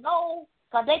a real gold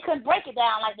because they couldn't break it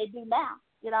down like they do now.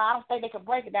 You know, I don't think they could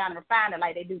break it down and refine it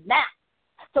like they do now.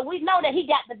 So we know that he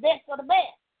got the best of the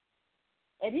best.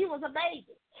 And he was a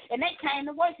baby. And they came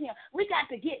to worship him. We got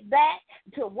to get back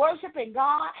to worshiping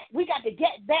God. We got to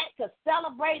get back to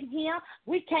celebrating him.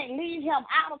 We can't leave him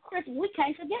out of Christmas. We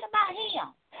can't forget about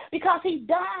him because he's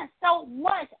done so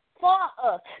much for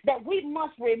us that we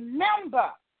must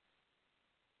remember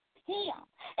him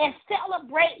and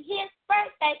celebrate his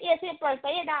birthday. It's his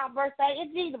birthday. It's our birthday.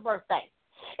 It's Jesus' birthday.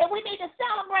 And we need to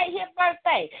celebrate his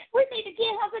birthday. We need to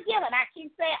give him a gift. And I keep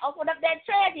saying, open up that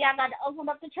treasure. I got to open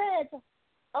up the treasure.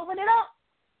 Open it up.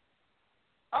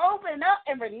 Open it up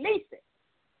and release it.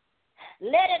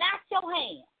 Let it out your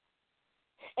hand.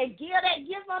 And give that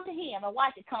gift unto him and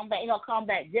watch it come back. It'll come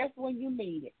back just when you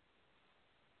need it.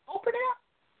 Open it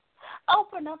up.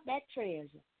 Open up that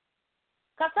treasure.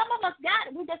 Because some of us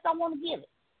got it. We just don't want to give it.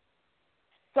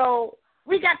 So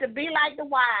we got to be like the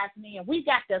wise men. We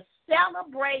got to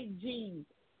celebrate Jesus.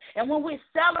 And when we're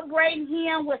celebrating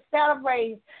him, we're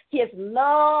celebrating his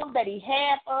love that he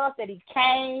had for us, that he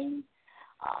came,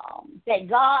 that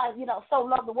God, so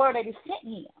loved the world that he sent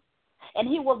him. And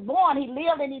he was born, he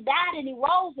lived, and he died, and he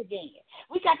rose again.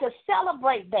 We got to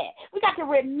celebrate that. We got to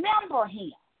remember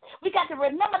him. We got to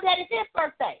remember that it's his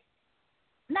birthday,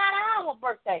 not our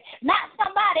birthday, not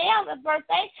somebody else's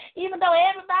birthday, even though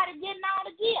everybody's getting all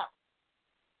the gifts.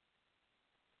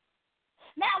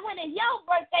 Now, when it's your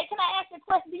birthday, can I ask you a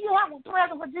question? Do you have a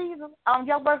present for Jesus on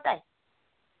your birthday?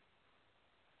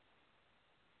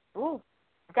 Ooh,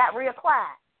 it got real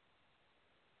quiet.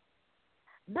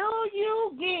 Do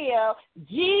you give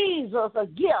Jesus a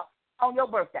gift on your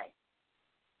birthday?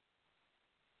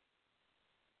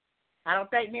 I don't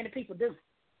think many people do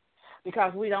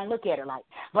because we don't look at it like.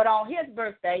 But on his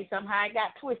birthday, somehow it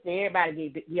got twisted. Everybody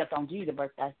get gifts on Jesus'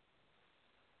 birthday.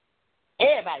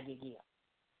 Everybody get gifts.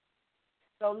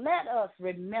 So let us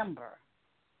remember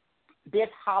this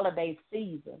holiday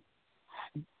season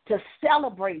to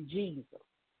celebrate Jesus.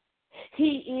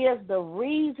 He is the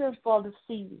reason for the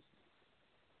season.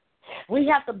 We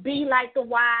have to be like the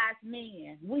wise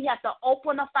men. We have to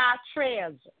open up our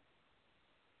treasure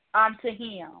unto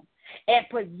him and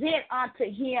present unto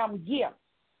him gifts.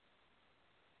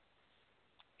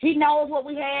 He knows what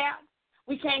we have.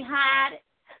 We can't hide it.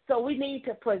 So we need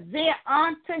to present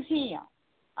unto him,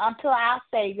 unto our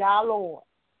Savior, our Lord,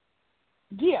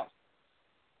 gifts.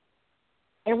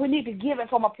 And we need to give it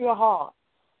from a pure heart.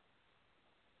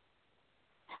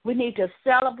 We need to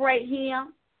celebrate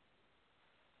him.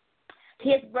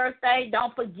 His birthday,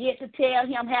 don't forget to tell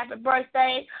him happy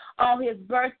birthday on his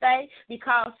birthday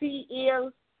because he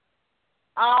is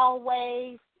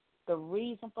always the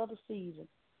reason for the season.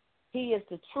 He is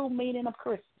the true meaning of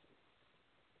Christmas.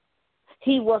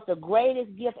 He was the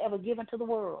greatest gift ever given to the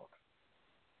world,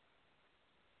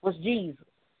 was Jesus.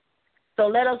 So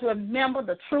let us remember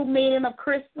the true meaning of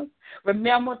Christmas.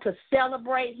 Remember to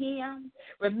celebrate him.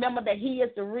 Remember that he is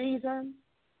the reason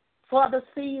for the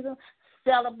season.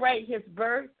 Celebrate his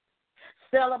birth.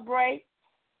 Celebrate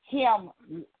him.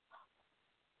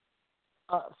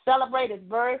 Celebrate his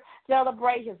birth.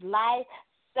 Celebrate his life.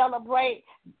 Celebrate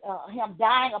him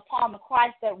dying upon the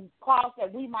cross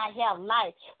that we might have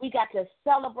life. We got to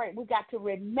celebrate. We got to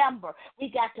remember. We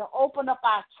got to open up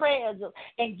our treasures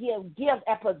and give gifts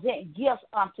and present gifts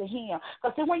unto him.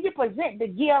 Because when you present the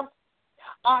gifts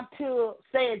unto,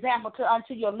 say, example,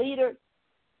 unto your leader,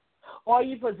 or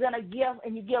you present a gift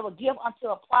and you give a gift unto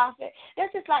a prophet,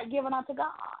 that's just like giving unto God.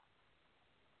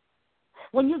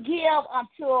 When you give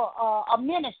unto a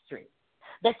ministry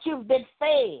that you've been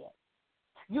fed,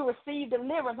 you receive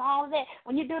deliverance, all of that.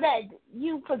 When you do that,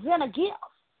 you present a gift.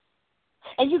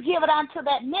 And you give it unto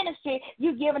that ministry,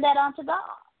 you're giving that unto God.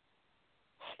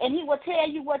 And he will tell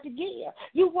you what to give.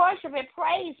 You worship and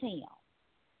praise him,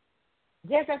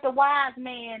 just as the wise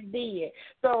man did.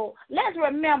 So let's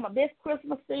remember this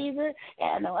Christmas season,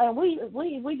 and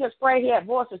we just pray here at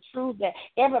Voice of Truth that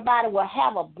everybody will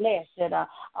have a blessed and a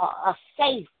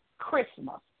safe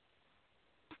Christmas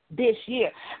this year.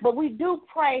 But we do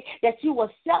pray that you will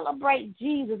celebrate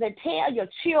Jesus and tell your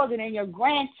children and your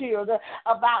grandchildren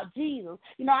about Jesus.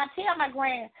 You know, I tell my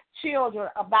grandchildren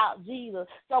about Jesus.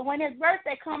 So when his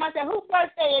birthday comes, I say, whose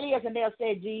birthday it is? And they'll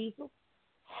say Jesus.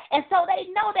 And so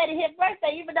they know that it's his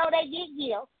birthday, even though they get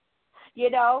gifts. You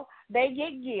know, they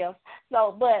get gifts.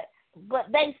 So,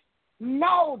 but they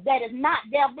know that it's not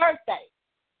their birthday.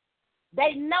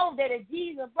 They know that it's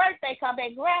Jesus' birthday because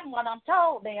their grandmother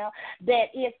told them that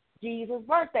it's Jesus'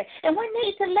 birthday. And we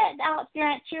need to let our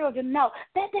grandchildren know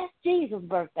that that's Jesus'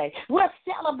 birthday. We're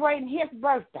celebrating his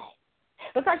birthday.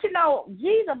 Because, you know,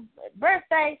 Jesus'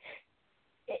 birthday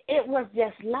it was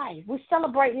just life. We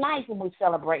celebrate life when we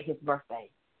celebrate his birthday.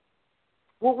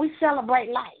 When we celebrate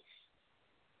life.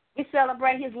 We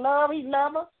celebrate his love. He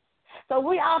loves us. So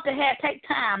we ought to take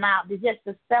time out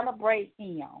to celebrate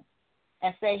him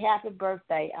and say happy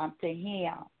birthday unto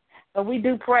him. So we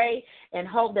do pray and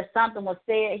hope that something was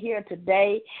said here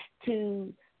today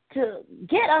to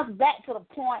get us back to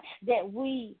the point that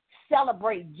we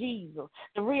celebrate Jesus,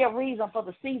 the real reason for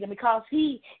the season, because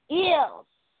he is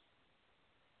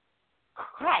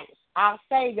Christ, our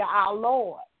Savior, our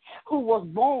Lord, who was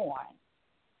born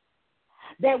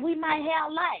that we might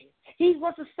have life. He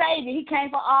was the Savior. He came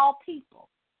for all people.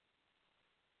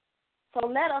 So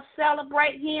let us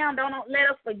celebrate him. Don't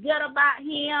let us forget about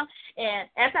him. And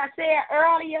as I said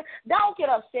earlier, don't get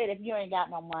upset if you ain't got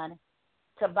no money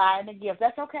to buy any gift.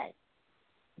 That's okay.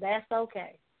 That's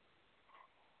okay.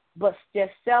 But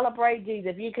just celebrate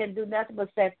Jesus. If you can do nothing but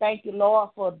say, thank you, Lord,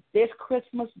 for this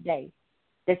Christmas day,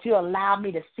 that you allowed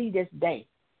me to see this day.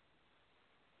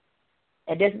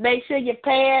 And just make sure you're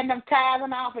paying them tithes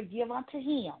and offering, give unto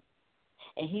him,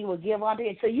 and he will give unto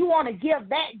you. So you want to give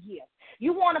that gift.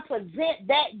 You want to present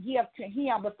that gift to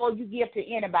him before you give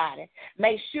to anybody.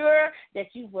 Make sure that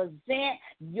you present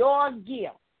your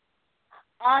gift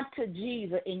unto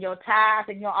Jesus in your tithes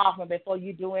and your offering before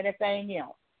you do anything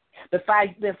else.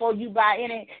 Before you buy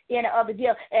any other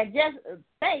gift. And just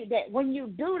think that when you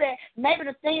do that, maybe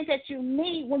the things that you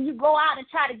need when you go out and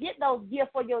try to get those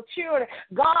gifts for your children,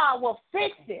 God will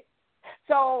fix it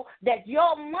so that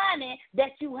your money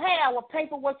that you have will pay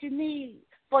for what you need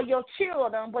for your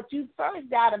children. But you first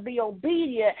got to be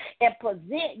obedient and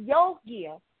present your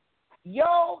gift,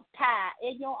 your tithe,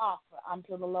 and your offer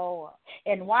unto the Lord,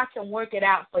 and watch him work it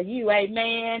out for you.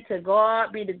 Amen. To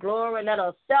God be the glory. Let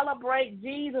us celebrate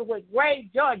Jesus with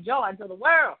great joy unto the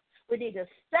world. We need to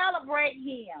celebrate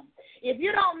him. If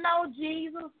you don't know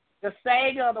Jesus, the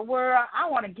Savior of the world, I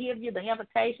want to give you the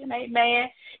invitation, amen.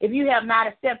 If you have not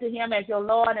accepted him as your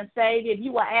Lord and Savior, if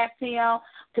you will ask him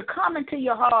to come into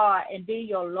your heart and be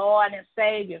your Lord and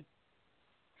Savior.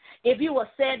 If you will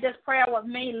say this prayer with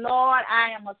me, Lord, I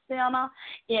am a sinner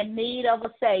in need of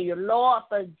a Savior. Lord,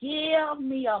 forgive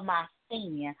me of my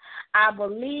sin. I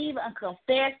believe and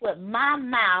confess with my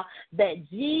mouth that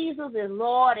Jesus is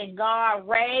Lord and God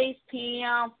raised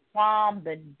him from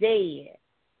the dead.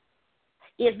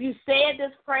 If you said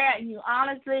this prayer and you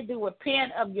honestly do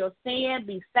repent of your sin,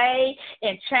 be saved,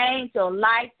 and change your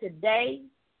life today,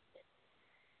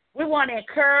 we want to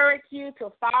encourage you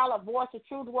to follow Voice of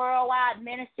Truth Worldwide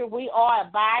Ministry. We are a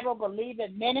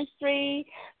Bible-believing ministry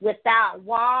without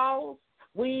walls.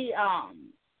 We are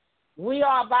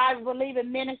a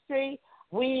Bible-believing ministry.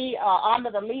 We are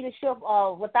under the leadership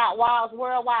of Without Walls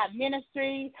Worldwide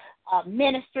Ministry,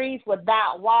 Ministries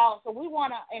Without Walls. So we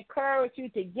want to encourage you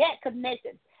to get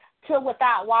connected to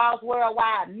Without Walls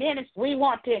Worldwide Ministry. We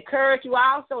want to encourage you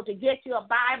also to get you a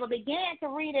Bible. Begin to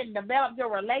read it and develop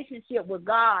your relationship with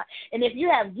God. And if you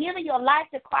have given your life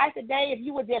to Christ today, if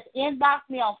you would just inbox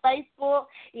me on Facebook,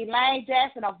 Elaine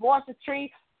Jackson, A Voice of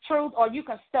Truth, or you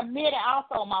can submit it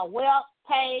also on my web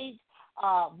page,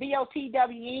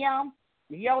 BOTWM,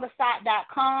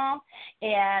 Yodasite.com,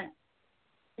 and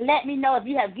let me know if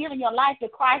you have given your life to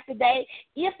Christ today.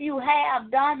 If you have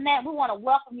done that, we want to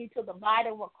welcome you to the body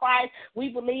of Christ. We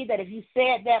believe that if you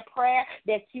said that prayer,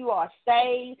 that you are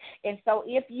saved. And so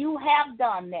if you have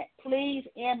done that, please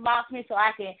inbox me so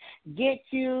I can get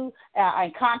you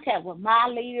in contact with my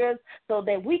leaders so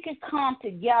that we can come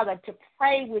together to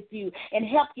pray with you and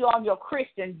help you on your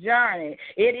Christian journey.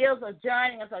 It is a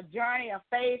journey. It's a journey of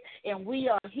faith, and we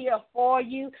are here for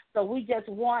you. So we just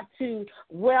want to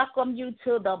welcome you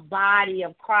to the body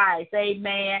of Christ.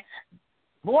 Amen.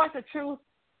 Voice of Truth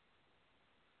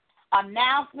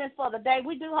announcements for the day.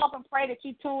 We do hope and pray that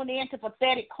you tune in to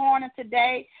Prophetic Corner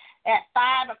today at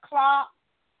 5 o'clock.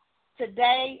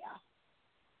 Today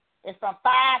it's from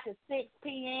 5 to 6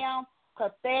 p.m.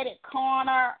 Prophetic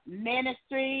Corner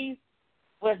Ministries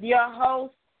with your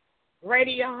host,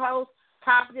 radio host,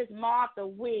 Prophetess Martha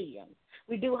Williams.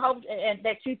 We do hope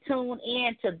that you tune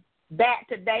in to that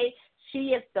today.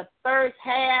 She is the first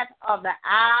half of the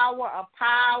Hour of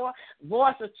Power.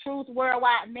 Voice of Truth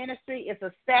Worldwide Ministry is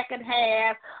the second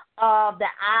half of the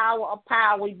Hour of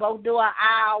Power. We both do an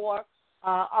hour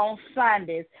on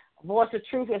Sundays. Voice of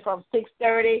Truth is from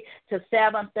 6:30 to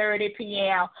 7:30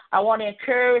 p.m. I want to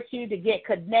encourage you to get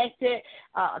connected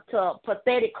to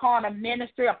Prophetic Corner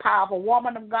Ministry, a powerful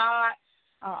woman of God,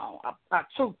 a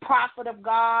true prophet of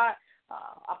God,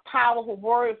 a powerful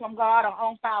word from God, or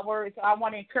on-fire word. So I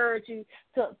want to encourage you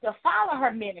to follow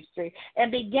her ministry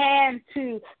and begin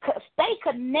to stay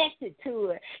connected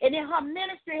to it. And if her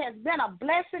ministry has been a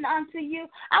blessing unto you,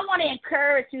 I want to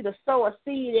encourage you to sow a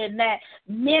seed in that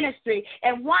ministry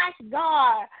and watch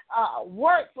God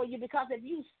work for you, because if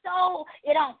you sow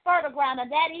it on fertile ground,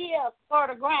 and that is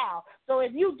fertile ground, so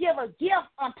if you give a gift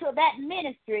unto that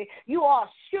ministry, you are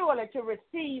surely to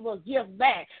receive a gift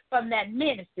back from that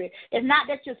ministry. It's not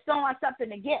that you're sowing something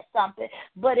to get something,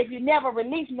 but if you never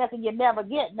release nothing, you never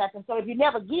get nothing. So if you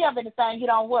never give anything, you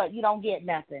don't what? You don't get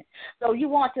nothing. So you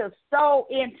want to sow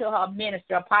into her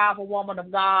ministry, a powerful woman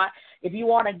of God. If you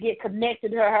want to get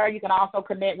connected to her, you can also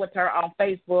connect with her on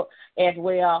Facebook as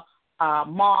well.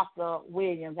 Martha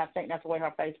Williams, I think that's the way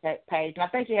her Facebook page. And I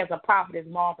think she has a Prophetess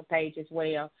Martha page as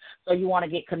well. So you want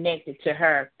to get connected to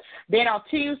her. Then on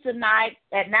Tuesday night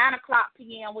at 9 o'clock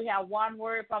p.m., we have One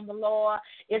Word from the Lord.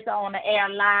 It's on the air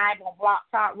live on Block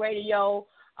Talk Radio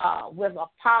with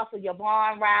Apostle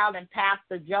Yvonne Rowell and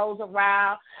Pastor Joseph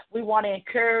Rowell. We want to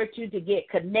encourage you to get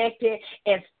connected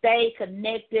and stay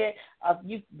connected.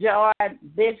 You join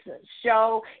this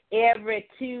show every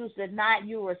Tuesday night.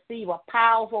 You will receive a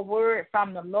powerful word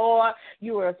from the Lord.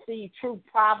 You will receive true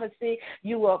prophecy.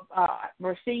 You will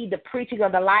receive the preaching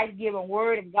of the life-giving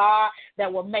word of God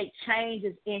that will make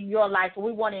changes in your life. So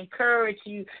we want to encourage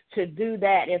you to do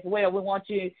that as well. We want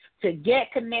you to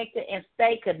get connected and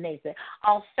stay connected.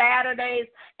 On Saturdays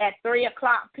at 3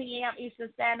 o'clock p.m.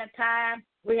 Eastern Standard Time,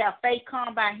 we have Faith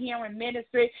Come by Hearing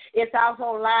Ministry. It's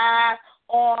also live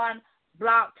on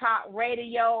Block Talk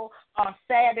Radio on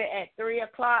Saturday at 3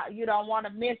 o'clock. You don't want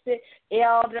to miss it.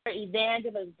 Elder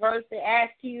Evangelist Bertha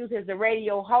Askews is the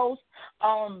radio host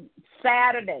on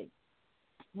Saturday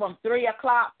from 3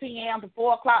 o'clock p.m. to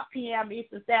 4 o'clock p.m.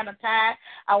 Eastern Standard Time.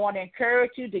 I want to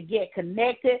encourage you to get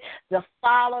connected, to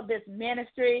follow this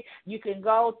ministry. You can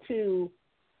go to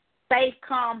Faith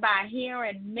Come by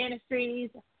Hearing Ministries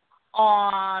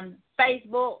on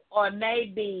Facebook, or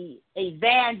maybe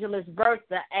Evangelist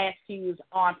Bertha Askews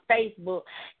on Facebook,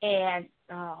 and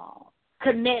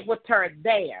connect with her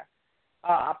there.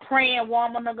 A praying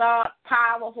woman of God,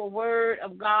 powerful word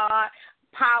of God,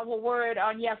 powerful word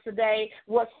on yesterday.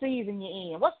 What season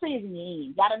you in? What season you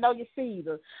in? Got to know your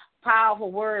season.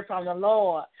 Powerful word from the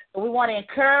Lord. So we want to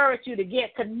encourage you to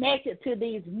get connected to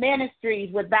these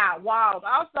ministries without walls.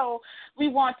 Also, we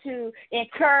want to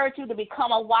encourage you to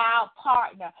become a wild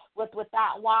partner with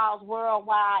Without Walls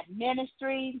Worldwide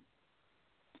Ministries.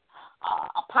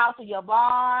 Apostle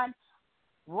Yvonne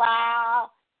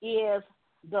Rowell is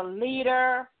the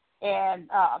leader and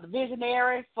the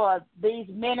visionary for these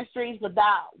ministries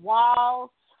without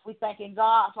walls. We're thanking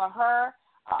God for her.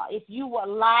 If you would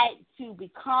like to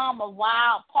become a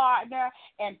wild partner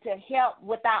and to help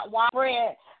Without Walls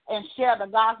spread and share the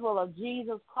gospel of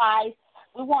Jesus Christ,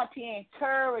 we want to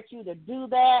encourage you to do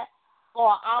that.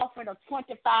 For an offering of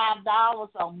 $25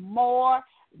 or more,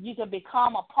 you can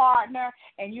become a partner,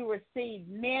 and you receive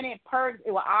many perks.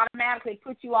 It will automatically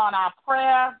put you on our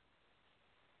prayer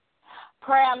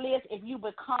list if you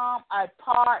become a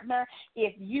partner.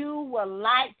 If you would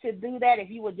like to do that,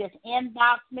 if you would just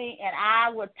inbox me, and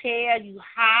I will tell you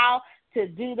how to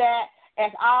do that.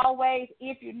 As always,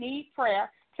 if you need prayer,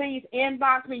 please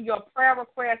inbox me your prayer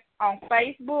request on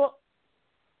Facebook,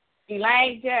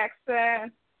 Elaine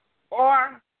Jackson,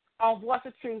 or on Voice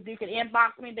of Truth. You can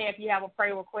inbox me there if you have a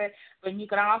prayer request, but you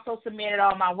can also submit it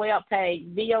on my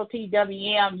webpage,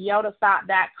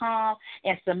 VOTWMYodaStop.com,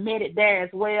 and submit it there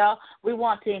as well. We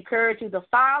want to encourage you to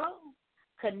follow,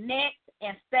 connect,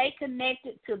 and stay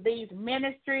connected to these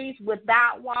ministries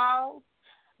without walls.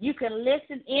 You can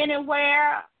listen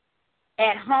anywhere,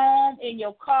 at home, in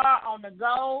your car, on the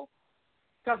go,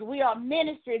 because we are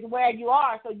ministries where you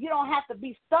are, so you don't have to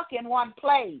be stuck in one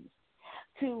place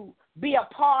to be a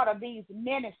part of these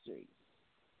ministries.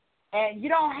 And you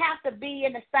don't have to be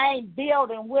in the same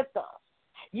building with us.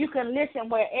 You can listen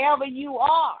wherever you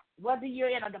are, whether you're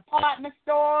in a department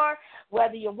store,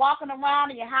 whether you're walking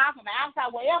around in your house, on the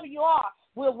outside, wherever you are,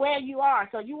 we're where you are.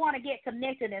 So you want to get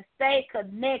connected and stay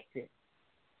connected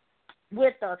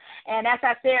with us. And as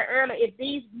I said earlier, if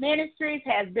these ministries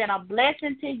has been a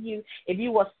blessing to you, if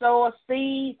you will sow a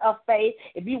seed of faith,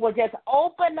 if you will just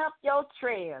open up your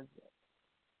treasure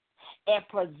and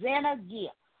present a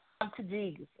gift unto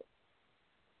Jesus,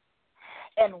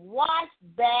 and watch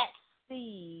that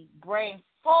seed bring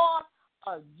forth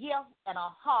a gift and a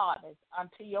harvest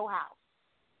unto your house.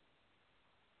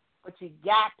 But you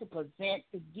got to present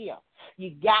the gift.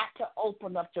 You got to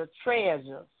open up your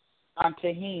treasures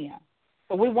unto him.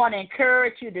 So we want to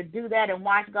encourage you to do that and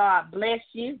watch God bless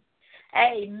you.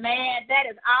 Amen. That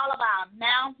is all of our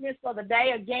announcements for the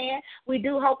day. Again, we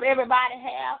do hope everybody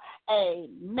have a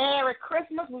Merry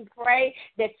Christmas. We pray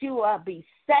that you will be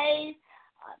safe,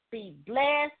 be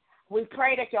blessed. We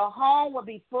pray that your home will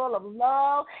be full of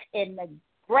love and the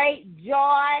great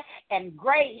joy and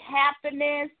great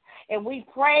happiness. And we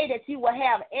pray that you will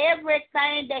have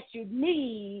everything that you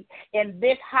need in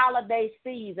this holiday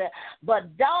season.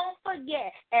 But don't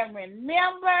forget and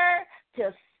remember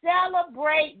to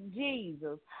celebrate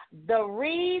Jesus, the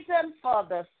reason for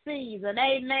the season.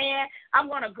 Amen. I'm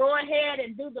going to go ahead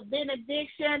and do the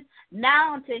benediction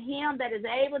now unto him that is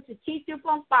able to keep you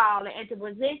from falling and to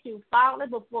present you faultless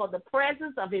before the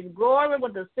presence of his glory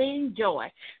with exceeding joy.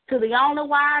 To the only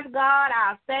wise God,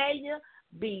 our Savior,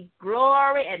 be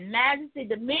glory and majesty,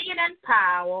 dominion and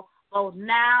power, both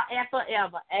now and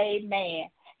forever. Amen.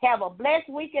 Have a blessed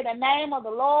week in the name of the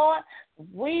Lord.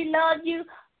 We love you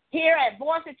here at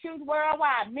Voice of Truth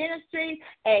Worldwide Ministry,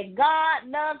 and God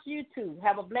loves you too.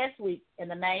 Have a blessed week in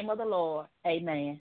the name of the Lord. Amen.